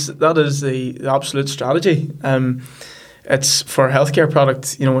 That is the absolute strategy. It's for a healthcare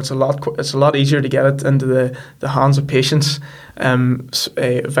product. It's a lot easier to get it into the hands of patients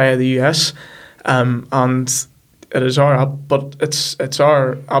via the US, and it is our app. But it's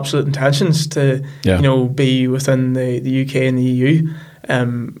our absolute intentions to be within the UK and the EU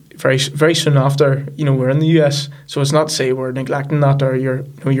very very soon after we're in the US. So it's not to say we're neglecting that or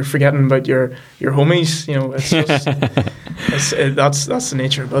you're forgetting about your homies. It's just that's the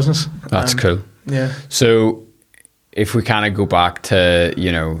nature of business. That's cool. Yeah. So if we kind of go back to,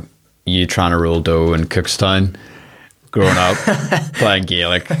 you trying to roll dough in Cookstown, growing up, playing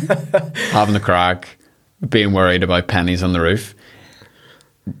Gaelic, having the crack, being worried about pennies on the roof.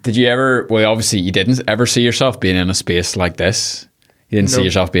 Did you ever, well, obviously you didn't ever see yourself being in a space like this. You didn't see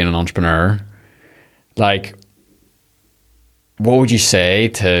yourself being an entrepreneur. Like, what would you say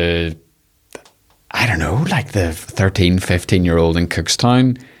to, I don't know, like the 13, 15-year-old in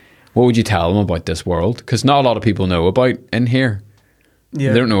Cookstown? What would you tell them about this world? Because not a lot of people know about in here.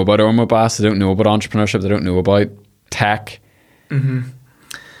 Yeah. They don't know about Ormobas. They don't know about entrepreneurship. They don't know about tech. Mm-hmm.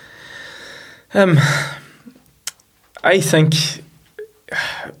 I think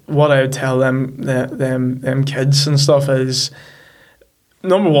what I would tell them kids and stuff is,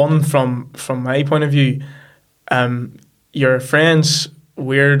 number one, from my point of view, your friends'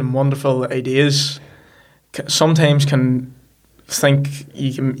 weird and wonderful ideas sometimes can think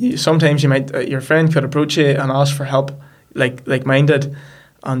sometimes you might your friend could approach you and ask for help like mine did.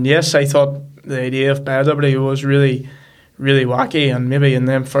 And yes, I thought the idea of BioLiberty was really, really wacky, and maybe in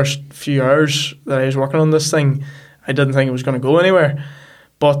them first few hours that I was working on this thing, I didn't think it was going to go anywhere.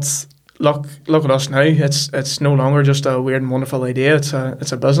 But look at us now. It's no longer just a weird and wonderful idea. It's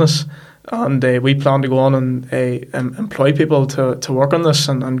a business, and we plan to go on and employ people to work on this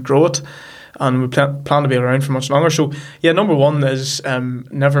and grow it. And we plan to be around for much longer. So yeah, number one is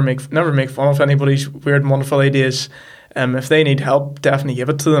never make fun of anybody's weird and wonderful ideas. If they need help, definitely give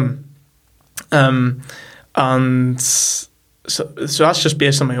it to them. And so that's just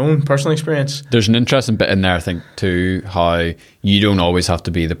based on my own personal experience. There's an interesting bit in there, I think, too, how you don't always have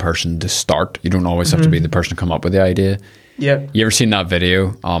to be the person to start. You don't always have to be the person to come up with the idea. Yeah. You ever seen that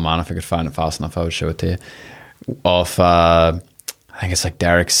video? Oh man, if I could find it fast enough, I would show it to you. Of I think it's like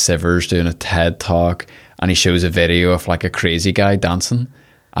Derek Sivers doing a TED talk, and he shows a video of like a crazy guy dancing,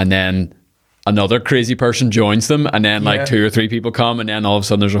 and then another crazy person joins them, and then like 2 or 3 people come, and then all of a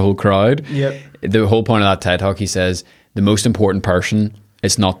sudden there's a whole crowd. Yep. The whole point of that TED talk, he says, the most important person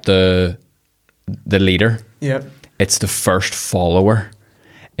is not the leader. Yep. It's the first follower.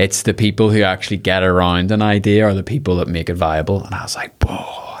 It's the people who actually get around an idea, or the people that make it viable. And I was like,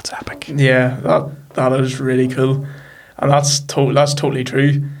 whoa, that's epic. Yeah, that is really cool. And that's totally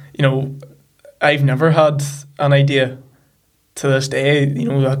true. You know, I've never had an idea to this day, you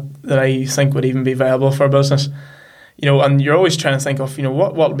know, that I think would even be viable for a business. You know, and you're always trying to think of, you know,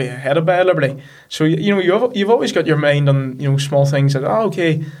 what will be ahead of BioLiberty. So, you know, you've always got your mind on, you know, small things that,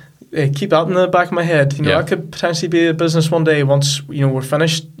 okay, keep that in the back of my head. You know, that could potentially be a business one day once, you know, we're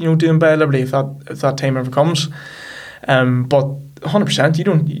finished, you know, doing BioLiberty, if that time ever comes. But 100%,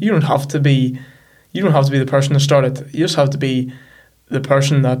 you don't have to be the person to start it. You just have to be the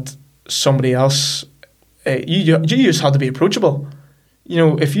person that somebody else. You just have to be approachable. You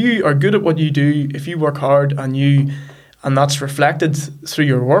know, if you are good at what you do, if you work hard and that's reflected through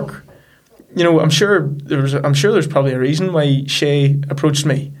your work, you know, I'm sure there's probably a reason why Shay approached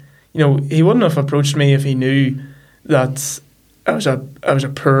me. You know, he wouldn't have approached me if he knew that I was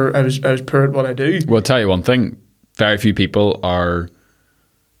poor at what I do. Well, I'll tell you one thing: very few people are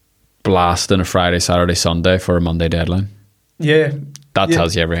blasting a Friday, Saturday, Sunday for a Monday deadline. Yeah. That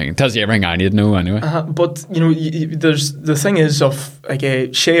tells you everything. It tells you everything I need to know anyway. But, you know, there's the thing is of, like,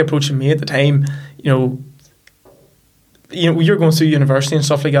 Shay approaching me at the time, you know, you're going through university and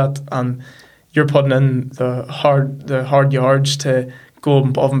stuff like that, and you're putting in the hard yards to go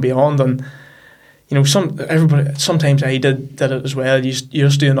above and beyond. And, you know, sometimes I did it as well. You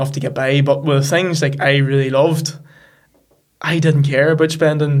just do enough to get by. But with things like I really loved, I didn't care about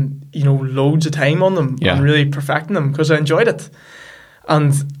spending, you know, loads of time on them and really perfecting them because I enjoyed it.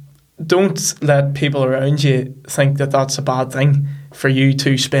 And don't let people around you think that that's a bad thing for you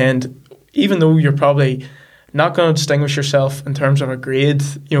to spend, even though you're probably not going to distinguish yourself in terms of a grade,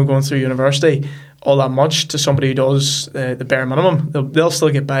 you know, going through university all that much to somebody who does the bare minimum. They'll still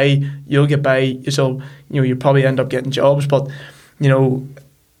get by, you'll get by, you'll probably end up getting jobs, but, you know,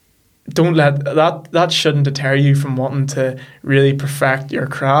 don't let that shouldn't deter you from wanting to really perfect your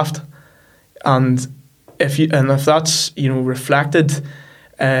craft. And if that's, you know, reflected,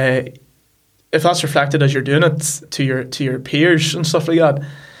 if that's reflected as you're doing it to your peers and stuff like that,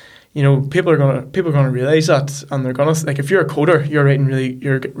 you know, people are gonna realize that, and they're gonna, like, if you're a coder, you're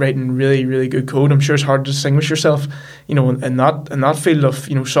writing really really good code. I'm sure it's hard to distinguish yourself, you know, in that field of,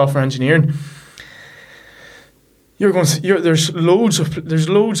 you know, software engineering. There's loads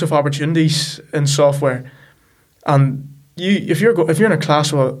of opportunities in software, and if you're in a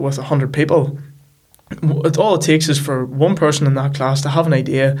class with 100 people, all it takes is for one person in that class to have an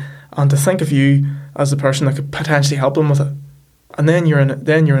idea and to think of you as the person that could potentially help them with it. And then you're in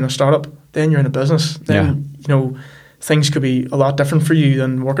a startup, then you're in a business. Then you know, things could be a lot different for you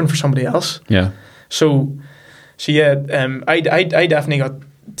than working for somebody else. Yeah. So yeah, I definitely got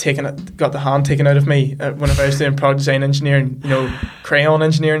the hand taken out of me whenever I was doing product design engineering. You know, crayon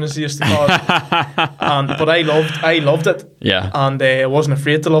engineering as they used to call it. But I loved it. Yeah. And I wasn't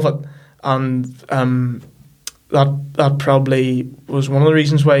afraid to love it. And that probably was one of the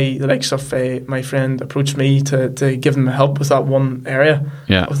reasons why the likes of my friend approached me to give them help with that one area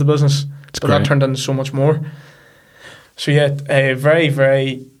of the business. But that turned into so much more. So yeah, a very,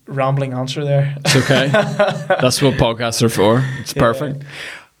 very rambling answer there. It's okay. That's what podcasts are for. It's perfect.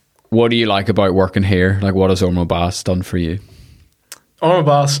 What do you like about working here? Like, what has Ormo Bass done for you? Ormo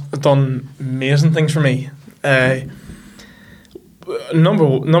Bass has done amazing things for me.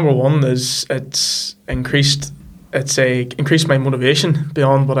 Number one is it's increased my motivation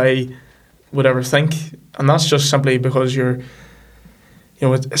beyond what I would ever think, and that's just simply because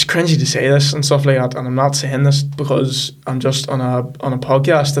it's cringy to say this and stuff like that, and I'm not saying this because I'm just on a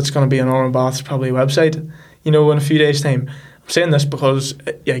podcast that's going to be on Ormo Bath's probably website, you know, in a few days' time. I'm saying this because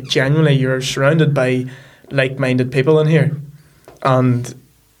genuinely you're surrounded by like-minded people in here, and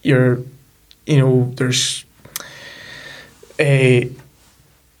there's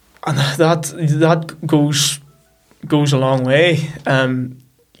and that goes a long way.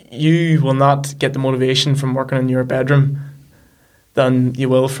 You will not get the motivation from working in your bedroom than you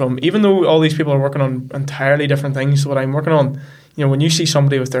will from, even though all these people are working on entirely different things to what I'm working on. When you see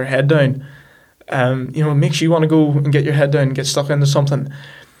somebody with their head down, it makes you want to go and get your head down and get stuck into something.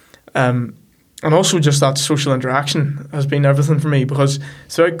 And also just that social interaction has been everything for me, because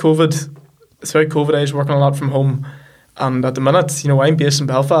throughout COVID I was working a lot from home, and at the minute, I'm based in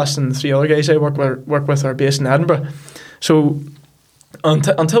Belfast, and the 3 other guys I work with are based in Edinburgh. So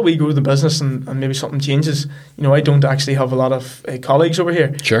until we grow the business and maybe something changes, I don't actually have a lot of colleagues over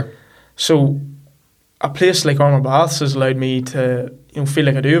here. Sure. So a place like Armour Baths has allowed me to feel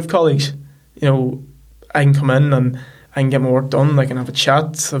like I do have colleagues. I can come in and I can get my work done. I can have a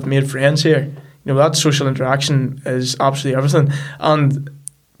chat. I've made friends here. That social interaction is absolutely everything. And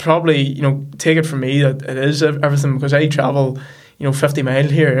probably, take it from me that it is everything, because I travel, 50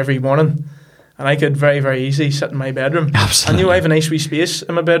 miles here every morning. And I could very, very easily sit in my bedroom. Absolutely. And I have a nice wee space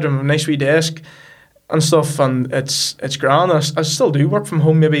in my bedroom, a nice wee desk and stuff, and it's grand. I still do work from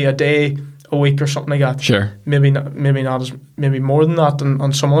home maybe a day a week or something like that. Sure. Maybe more than that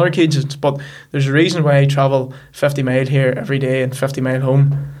on some other occasions. But there's a reason why I travel 50 mile here every day and 50 mile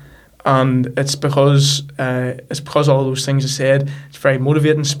home. And it's because all those things I said. It's a very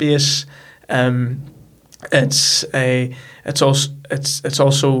motivating space. It's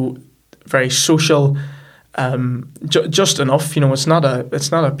also very social, just enough. It's not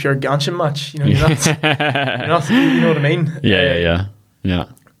a pure Gantchen match. You're not, you know what I mean? Yeah.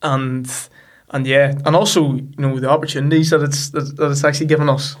 And also the opportunities that it's actually given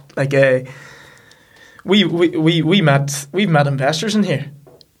us. Like we've met investors in here,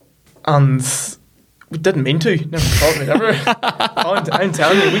 and we didn't mean to. Never thought we'd ever. I'm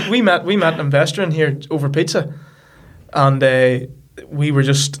telling you, we met an investor in here over pizza, and it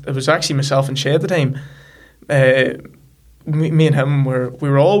was actually myself and Shay at the time. Me and him we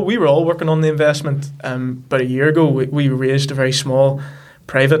were all working on the investment. About a year ago, we raised a very small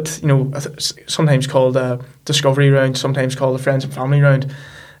private, sometimes called a discovery round, sometimes called a friends and family round,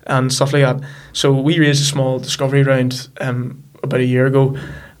 and stuff like that. So we raised a small discovery round about a year ago,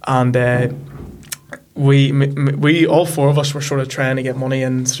 and we all 4 of us were sort of trying to get money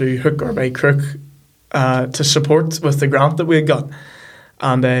in through hook or by crook to support with the grant that we had got.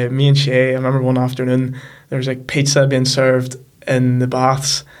 And me and Shay, I remember one afternoon there was like pizza being served in the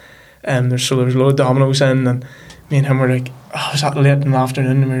baths, and there was a load of dominoes in, and me and him were like, it was that late in the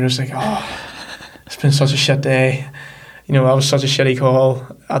afternoon, and we were just like, it's been such a shit day. That was such a shitty call.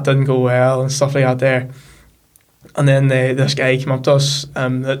 That didn't go well and stuff like that there. And then this guy came up to us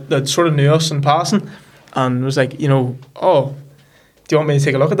that sort of knew us in passing, and was like, do you want me to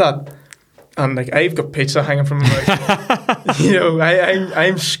take a look at that? And like, I've got pizza hanging from my mouth.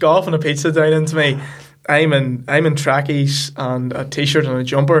 I'm scoffing a pizza down into me. I'm in trackies and a t-shirt and a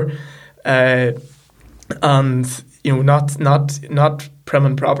jumper, and not prim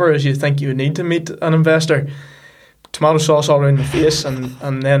and proper as you think you would need to meet an investor. Tomato sauce all around the face,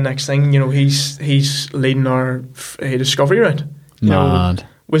 and then next thing he's leading our discovery round. Mad.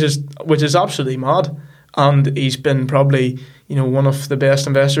 Which is absolutely mad. And he's been probably one of the best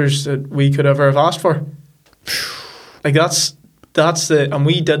investors that we could ever have asked for. Like that's and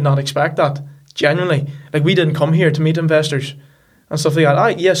we did not expect that, genuinely. Like, we didn't come here to meet investors and stuff like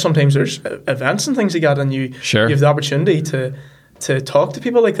that. Yes, sometimes there's events and things like that, and you have the opportunity to talk to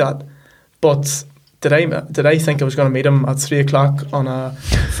people like that. But did I think I was going to meet him at 3 o'clock on a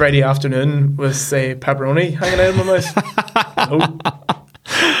Friday afternoon with a pepperoni hanging out of my mouth?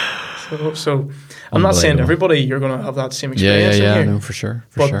 No. So I'm not saying to everybody you're going to have that same experience in here. No, for sure.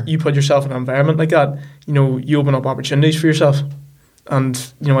 You put yourself in an environment like that, you open up opportunities for yourself. And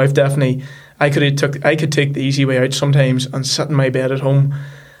I've definitely, I could take the easy way out sometimes and sit in my bed at home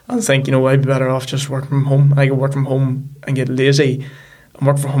and think, I'd be better off just working from home. I could work from home and get lazy and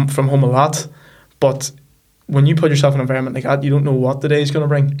work from home a lot. But when you put yourself in an environment like that, you don't know what the day is going to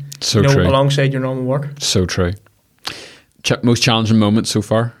bring. So true. Alongside your normal work. So true. Most challenging moment so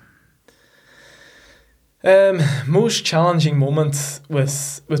far? Most challenging moment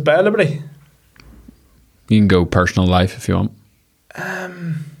with BioLiberty. You can go personal life if you want. I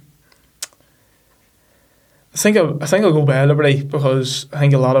think I'll go BioLiberty because I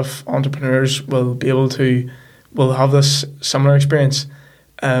think a lot of entrepreneurs will have this similar experience.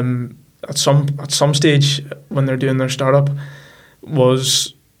 At some stage when they're doing their startup,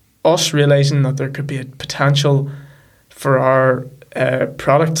 was us realizing that there could be a potential for our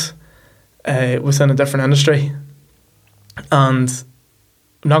product within a different industry. And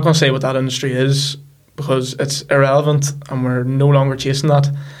I'm not going to say what that industry is because it's irrelevant and we're no longer chasing that.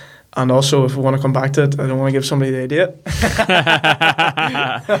 And also, if we want to come back to it, I don't want to give somebody the idea.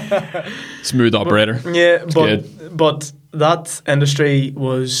 Smooth operator. But that industry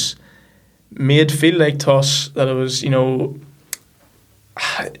was made feel like to us that it was, well,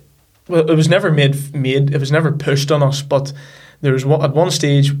 it was never made. It was never pushed on us. But there was at one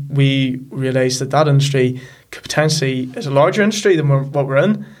stage we realised that industry could potentially is a larger industry than what we're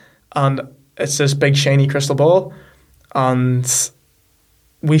in, and it's this big shiny crystal ball, and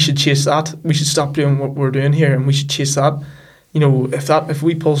we should chase that. We should stop doing what we're doing here, and we should chase that. If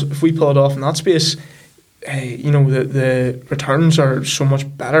we pull it off in that space, the returns are so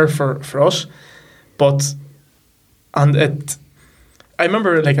much better for us. But I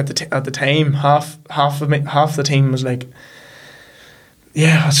remember like at the time, half the team was like,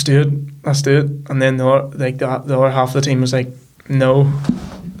 yeah, let's do it, and then the other half of the team was like, no,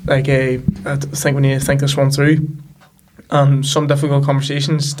 like I think we need to think this one through. Some difficult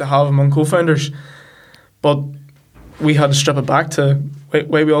conversations to have among co-founders, but we had to strip it back to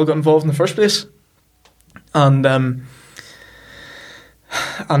why we all got involved in the first place, and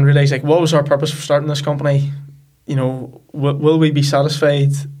realise like what was our purpose for starting this company. Will we be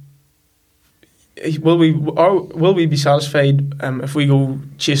satisfied? Will we be satisfied if we go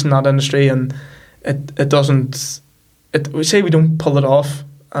chasing that industry and it doesn't? We say we don't pull it off,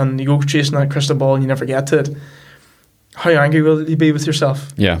 and you go chasing that crystal ball and you never get to it. How angry will you be with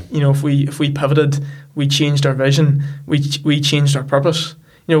yourself? Yeah. If we pivoted, we changed our vision, we changed our purpose.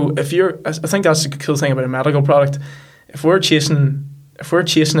 I think that's the cool thing about a medical product. If we're chasing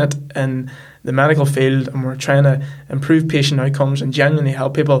it in the medical field and we're trying to improve patient outcomes and genuinely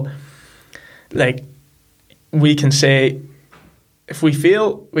help people, like we can say, if we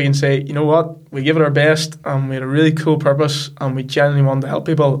fail, we can say, you know what, we give it our best and we had a really cool purpose and we genuinely wanted to help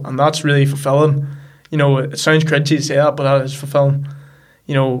people, and that's really fulfilling. It sounds cringy to say that, but that is fulfilling.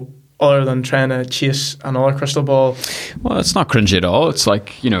 Other than trying to chase another crystal ball. Well, it's not cringy at all. It's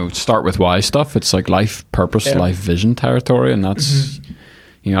like, start with why stuff. It's like life purpose, life vision territory, and that's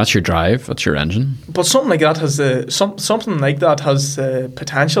that's your drive, that's your engine. But something like that has the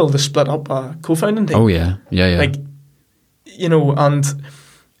potential to split up a co-founding team. Oh yeah. Like, and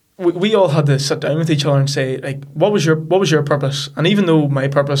we all had to sit down with each other and say, like, what was your purpose? And even though my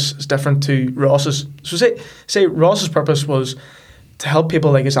purpose is different to Ross's, so say Ross's purpose was to help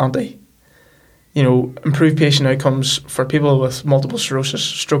people like his auntie, improve patient outcomes for people with multiple sclerosis,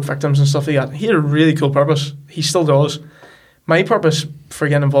 stroke victims and stuff like that. He had a really cool purpose. He still does. My purpose for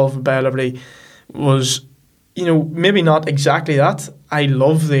getting involved with BioLiberty was, maybe not exactly that. I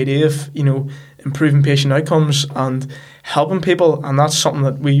love the idea of, improving patient outcomes and helping people, and that's something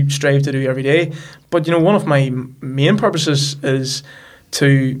that we strive to do every day. But one of my main purposes is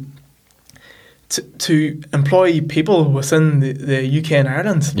to employ people within the UK and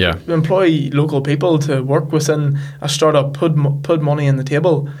Ireland. Yeah. Employ local people to work within a startup, put money in the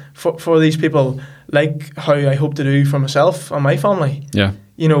table for these people, like how I hope to do for myself and my family. Yeah.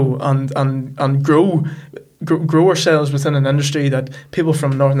 And grow ourselves within an industry that people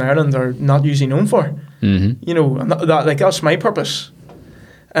from Northern Ireland are not usually known for. Mm-hmm. And that's my purpose.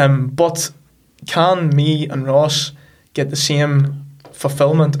 But can me and Ross get the same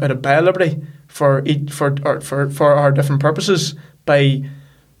fulfillment out of BioLiberty for our different purposes by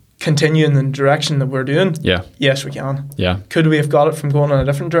continuing in the direction that we're doing? Yeah. Yes, we can. Yeah. Could we have got it from going in a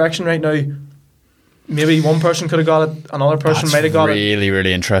different direction right now? Maybe one person could have got it, another person might have got it. Really,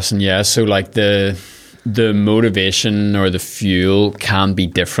 really interesting. Yeah. So like the motivation or the fuel can be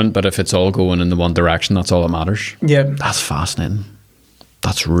different, but if it's all going in the one direction, that's all that matters. Yeah. That's fascinating.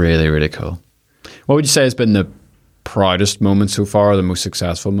 That's really, really cool. What would you say has been the proudest moment so far, or the most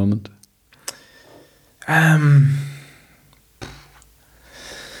successful moment?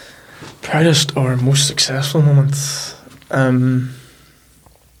 Proudest or most successful moment? Oh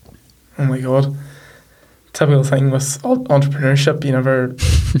my God. Typical thing with entrepreneurship,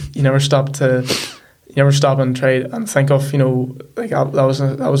 you never stop and try and think of,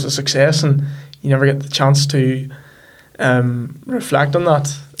 that was a success, and you never get the chance to reflect on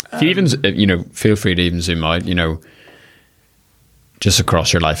that. If you even, feel free to even zoom out, just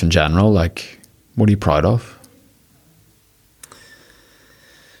across your life in general, like, what are you proud of?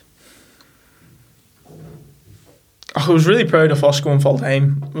 I was really proud of us going full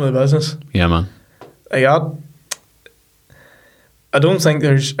time with the business. Yeah, man. I don't think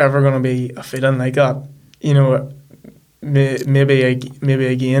there's ever going to be a feeling like that. Maybe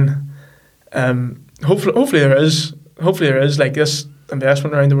again. Hopefully there is. Hopefully there is. Like this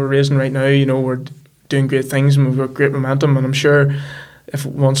investment round that we're raising right now, you know, we're doing great things and we've got great momentum, and I'm sure if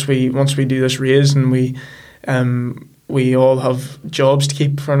once we do this raise and we all have jobs to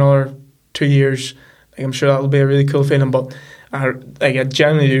keep for another 2 years, like, I'm sure that'll be a really cool feeling. But I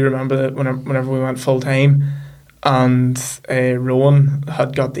genuinely do remember that whenever we went full time, and Rowan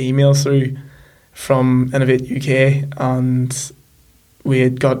had got the email through from Innovate UK, and we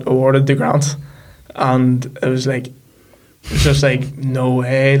had got awarded the grant, and it was just like, no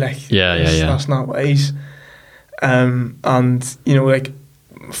way, like, that's not wise. And you know, like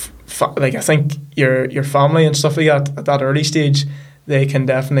I think your family and stuff like that at that early stage, they can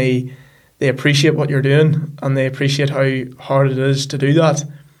definitely, they appreciate what you're doing and they appreciate how hard it is to do that.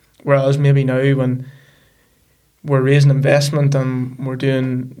 Whereas maybe now, when we're raising investment and we're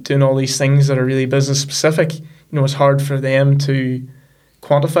doing all these things that are really business specific, you know, it's hard for them to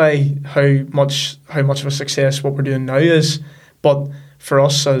quantify how much of a success what we're doing now is. But for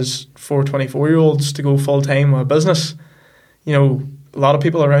us as 24-year-olds to go full time with a business, you know, a lot of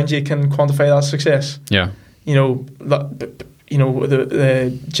people around you can quantify that success. Yeah. You know,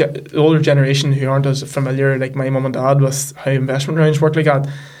 the older generation who aren't as familiar, like my mum and dad, with how investment rounds work like that,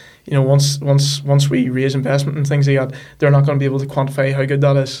 you know, once we raise investment and things like that, they're not going to be able to quantify how good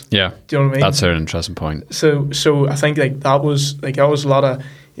that is. Yeah. Do you know what I mean? That's an interesting point. So I think that was a lot of,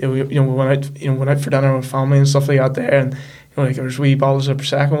 we went out for dinner with family and stuff like that there, and, you know, like, there was wee bottles of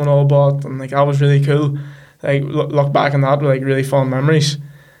Prosecco and all bought, and like, that was really cool. Like, look back on that with like really fond memories.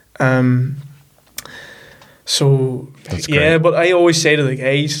 So yeah, but I always say to the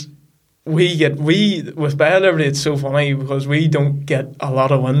guys, we with BioLiberty, it's so funny because we don't get a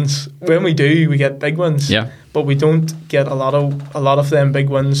lot of wins. When we do, we get big wins. Yeah. But we don't get a lot of them big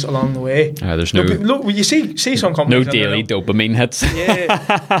wins along the way. There's no look. You see some companies. No daily dopamine hits.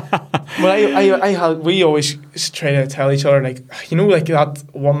 Yeah. Well, we always try to tell each other, like, you know, like that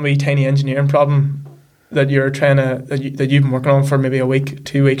one wee tiny engineering problem that you're that you've been working on for maybe a week,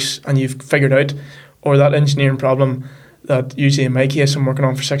 2 weeks, and you've figured out, or that engineering problem that usually in my case I'm working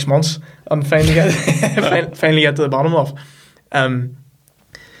on for 6 months and finally get to the bottom of.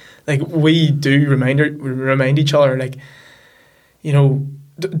 Like, we do remind each other, like, you know,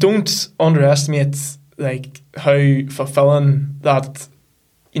 don't underestimate like how fulfilling that,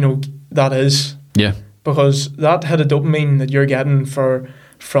 you know, that is. Yeah. Because that hit of dopamine that you're getting from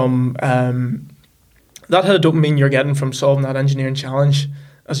solving that engineering challenge,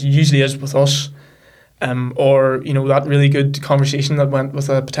 as it usually is with us, or, you know, that really good conversation that went with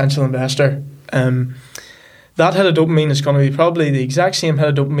a potential investor, that hit of dopamine is going to be probably the exact same hit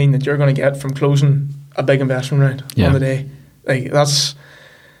of dopamine that you're going to get from closing a big investment round on the day. Like, that's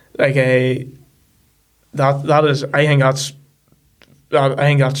like that is, I think that's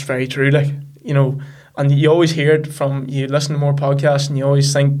very true. Like, you know, and you always hear it you listen to more podcasts, and you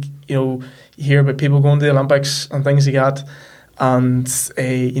always think, you know, you hear about people going to the Olympics and things like that, and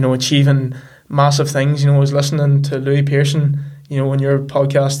you know, achieving massive things. You know, I was listening to Louis Pearson, you know, on your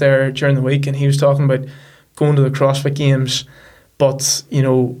podcast there during the week, and he was talking about going to the CrossFit Games. But, you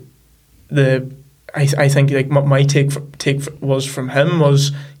know, I think like my take was from him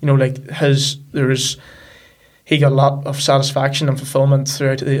was, you know, like he got a lot of satisfaction and fulfillment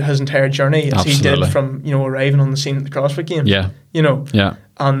throughout his entire journey, as he did from, you know, arriving on the scene at the CrossFit Games. Yeah. You know. Yeah.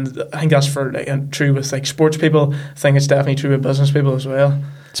 And I think that's for true with like sports people. I think it's definitely true with business people as well.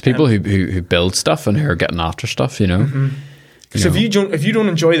 It's people who build stuff and who are getting after stuff, you know. Mm-hmm. So if you don't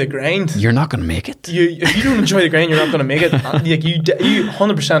enjoy the grind, you're not going to make it. If you don't enjoy the grind, you're not going to make it. And like, you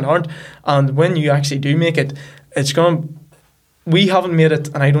 100% aren't. And when you actually do make it, it's going. We haven't made it,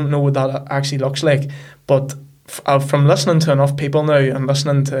 and I don't know what that actually looks like. But from listening to enough people now and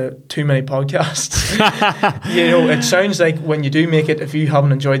listening to too many podcasts, you know, it sounds like when you do make it, if you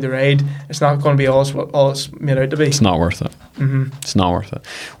haven't enjoyed the ride, it's not going to be all it's made out to be. It's not worth it. Mm-hmm. It's not worth it.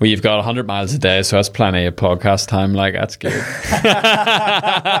 Well, you've got 100 miles a day, so that's plenty of podcast time. Like, that's good. That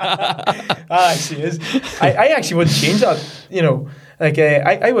actually is. I actually wouldn't change that. You know, like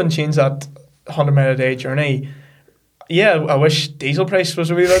I wouldn't change that 100 mile a day journey. Yeah, I wish diesel price was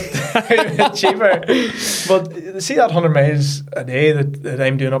a wee bit cheaper. But see that 100 miles a day that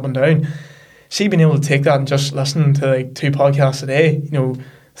I'm doing up and down, see being able to take that and just listen to like 2 podcasts a day, you know,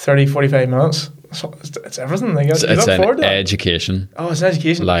 30, 45 minutes. It's everything. Like, it's an education. Oh, it's an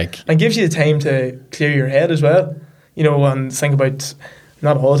education. Like, and it gives you the time to clear your head as well, you know, and think about,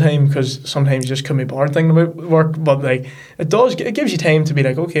 not all the time, because sometimes you just couldn't be bothered thinking about work, but like it gives you time to be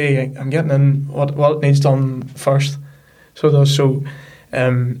like, okay, I'm getting in what needs done first. So it does. So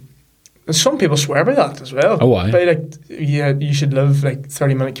some people swear by that as well. Oh, why? By like, yeah, you should live like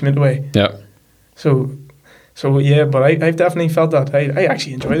 30-minute commute away. Yeah. So So yeah, but I've definitely felt that. I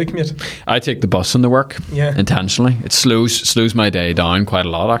actually enjoy the commute. I take the bus into work intentionally. It slows my day down quite a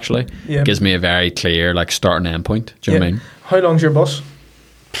lot, actually. Yeah. Gives me a very clear like start and end point. Do you know what I mean? How long's your bus?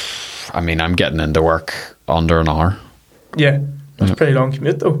 I mean, I'm getting into work under an hour. Yeah, that's a pretty long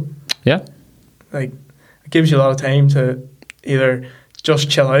commute though. Yeah. Like, it gives you a lot of time to either just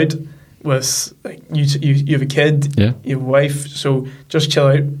chill out with, like, you have a kid, you have a wife, so just chill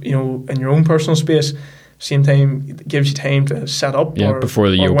out, you know, in your own personal space. Same time, it gives you time to set up. Before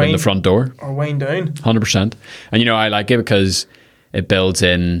you open the front door. Or wind down. 100%. And, you know, I like it because it builds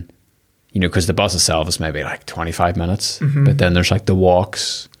in, you know, because the bus itself is maybe like 25 minutes, but then there's like the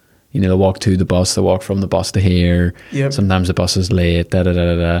walks, you know, the walk to the bus, the walk from the bus to here. Yep. Sometimes the bus is late,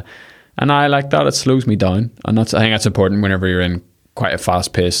 da-da-da-da-da. And I like that. It slows me down. And I think that's important whenever you're in quite a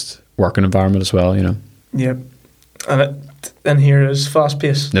fast-paced working environment as well, you know. Yep. And it in here is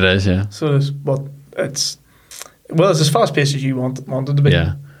fast-paced. It is, yeah. So it is, but it's as fast-paced as you want it to be.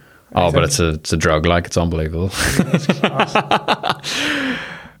 Yeah. Oh, but it's a drug, like, it's unbelievable. It's class.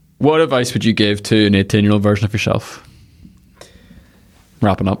 What advice would you give to an 18-year-old version of yourself?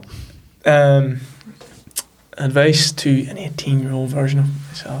 Wrapping up. Advice to an 18-year-old version of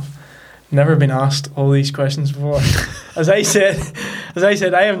myself. Never been asked all these questions before. As I said,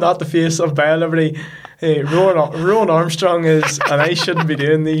 I am not the face of BioLiberty. Hey, Rowan Armstrong is, and I shouldn't be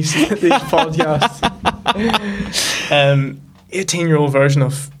doing these podcasts. 18-year-old version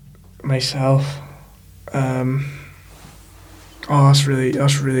of myself. That's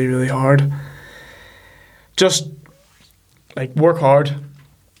really hard. Just like work hard.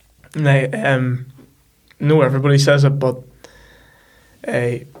 And I know everybody says it, but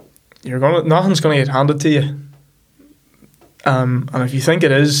nothing's gonna get handed to you. And if you think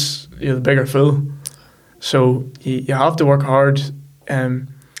it is, you're the bigger fool. So you have to work hard.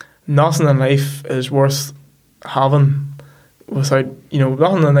 Nothing in life is worth having without, you know,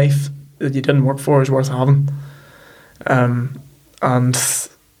 nothing in life that you didn't work for is worth having. And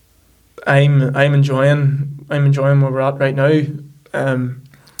I'm enjoying where we're at right now. You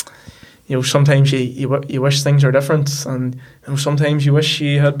know, sometimes you wish things are different, and, you know, sometimes you wish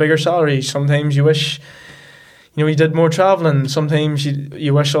you had bigger salaries. Sometimes you wish, you know, you did more traveling. Sometimes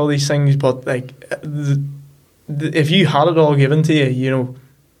you wish all these things, but like, if you had it all given to you, you know,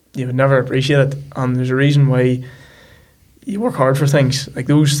 you would never appreciate it. And there's a reason why you work hard for things. Like,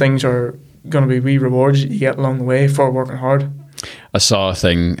 those things are going to be wee rewards you get along the way for working hard. I saw a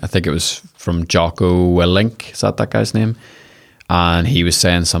thing, I think it was from Jocko Willink, is that guy's name? And he was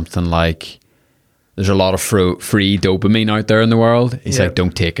saying something like, there's a lot of free dopamine out there in the world. He's like,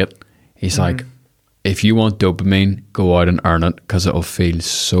 don't take it. He's like, if you want dopamine, go out and earn it, because it'll feel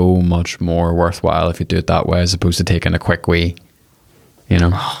so much more worthwhile if you do it that way, as opposed to taking a quick wee, you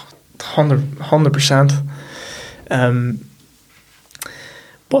know? 100%.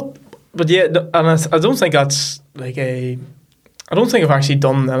 But yeah, and I don't think that's like I don't think I've actually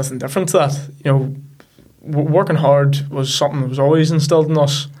done anything different to that. You know, working hard was something that was always instilled in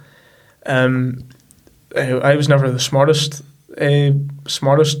us. I was never the smartest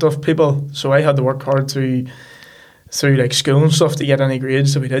of people, so I had to work hard through like school and stuff to get any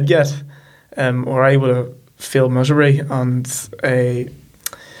grades that we did get, or I would have failed miserably. And I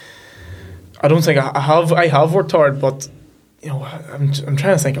don't think I have worked hard, but, you know, I'm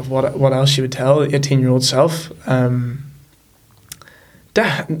trying to think of what else you would tell 18-year-old self.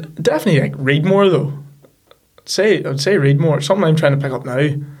 Definitely, like, read more though. I'd say read more. It's something I'm trying to pick up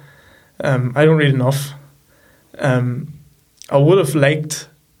now. I don't read enough. I would have liked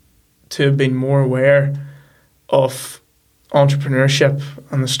to have been more aware of entrepreneurship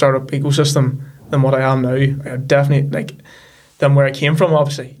and the startup ecosystem than what I am now. I definitely, like, than where I came from,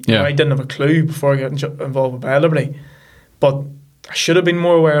 obviously. Yeah. You know, I didn't have a clue before I got involved with BioLiberty, but I should have been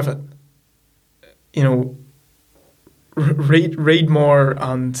more aware of it. You know, read more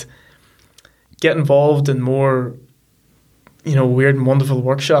and get involved in more, you know, weird and wonderful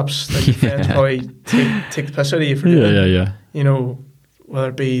workshops that your friends probably take the piss out of you for doing. Yeah. You know, whether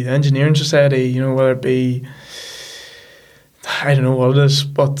it be the Engineering Society, you know, whether it be, I don't know what it is,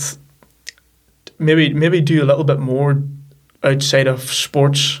 but maybe do a little bit more outside of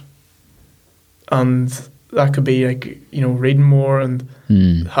sports, and that could be like, you know, reading more and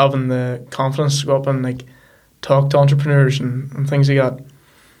having the confidence to go up and like talk to entrepreneurs and things like that.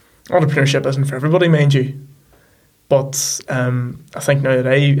 Entrepreneurship isn't for everybody, mind you, but I think now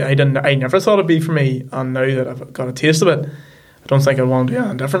that I never thought it'd be for me, and now that I've got a taste of it, I don't think I want to do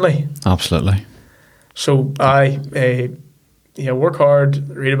anything differently. Absolutely. So work hard,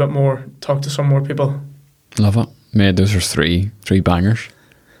 read a bit more, talk to some more people. Love it. Mate, those are three bangers.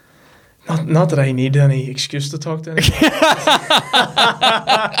 Not that I need any excuse to talk to anyone.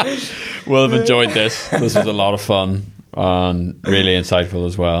 Well, I've enjoyed this. This was a lot of fun and really insightful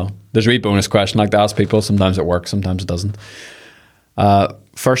as well. There's a wee bonus question I like to ask people. Sometimes it works, sometimes it doesn't.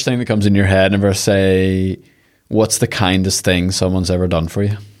 First thing that comes in your head, never say, what's the kindest thing someone's ever done for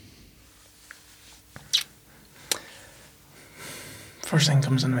you? First thing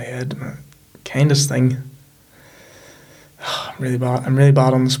comes in my head, kindest thing. I'm really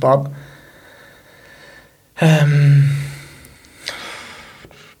bad on the spot.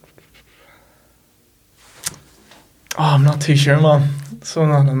 I'm not too sure, man. So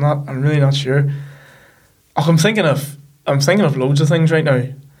I'm really not sure. I'm thinking of loads of things right now,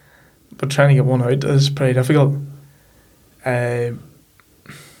 but trying to get one out is pretty difficult. I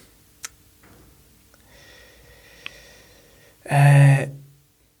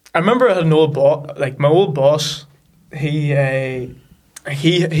remember I had an old boss, like my old boss. He helped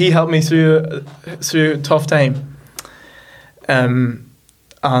me through a tough time, and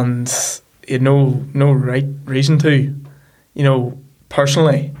he had no right reason to,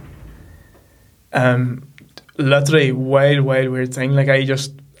 personally. Literally wild weird thing. Like I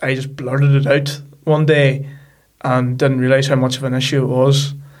just blurted it out one day, and didn't realise how much of an issue it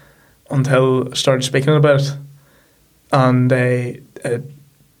was until I started speaking about it. And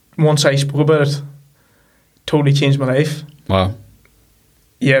once I spoke about it, totally changed my life. Wow.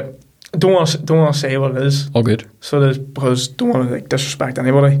 Yeah, don't want to say what it is. All good. So there's, because don't want to disrespect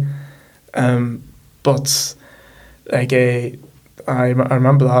anybody. But like I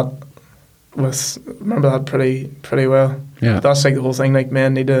remember that. Remember that pretty well. Yeah. That's like the whole thing. Like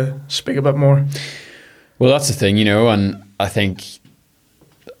men need to speak a bit more. Well, that's the thing, and I think,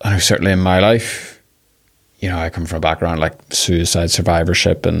 certainly in my life, I come from a background like suicide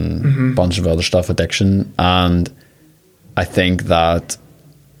survivorship and a bunch of other stuff, addiction. And I think that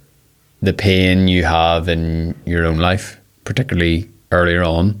the pain you have in your own life, particularly earlier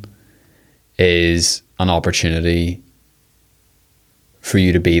on, is an opportunity for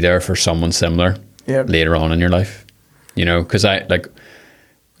you to be there for someone similar later on in your life. Because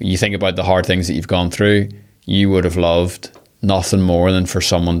you think about the hard things that you've gone through, you would have loved nothing more than for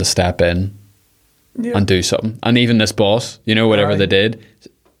someone to step in and do something. And even this boss, whatever they did,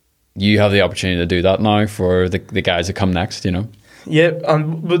 you have the opportunity to do that now for the guys that come next, Yeah,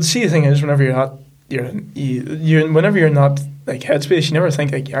 but see, the thing is, whenever whenever you're in that like headspace, you never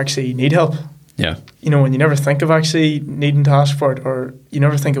think like you actually need help. Yeah. And you never think of actually needing to ask for it, or you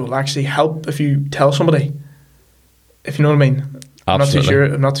never think it will actually help if you tell somebody. If you know what I mean.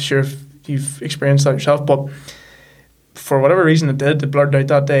 Absolutely. I'm not too sure if you've experienced that yourself, but for whatever reason it blurred out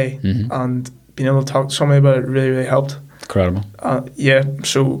that day, and being able to talk to somebody about it really helped. Incredible. Yeah,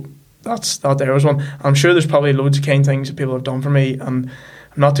 so that there was one. I'm sure there's probably loads of kind things that people have done for me, and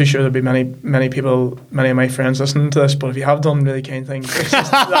I'm not too sure there'll be many people, many of my friends listening to this, but if you have done really kind things, it's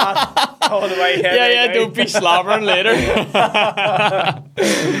just that out of my head. Yeah, don't be slobbering later.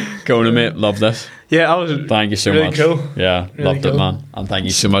 Conan, mate, love this. Yeah, thank you so really much. Cool. Yeah, really loved cool. it, man. And thank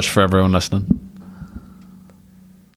you so much for everyone listening.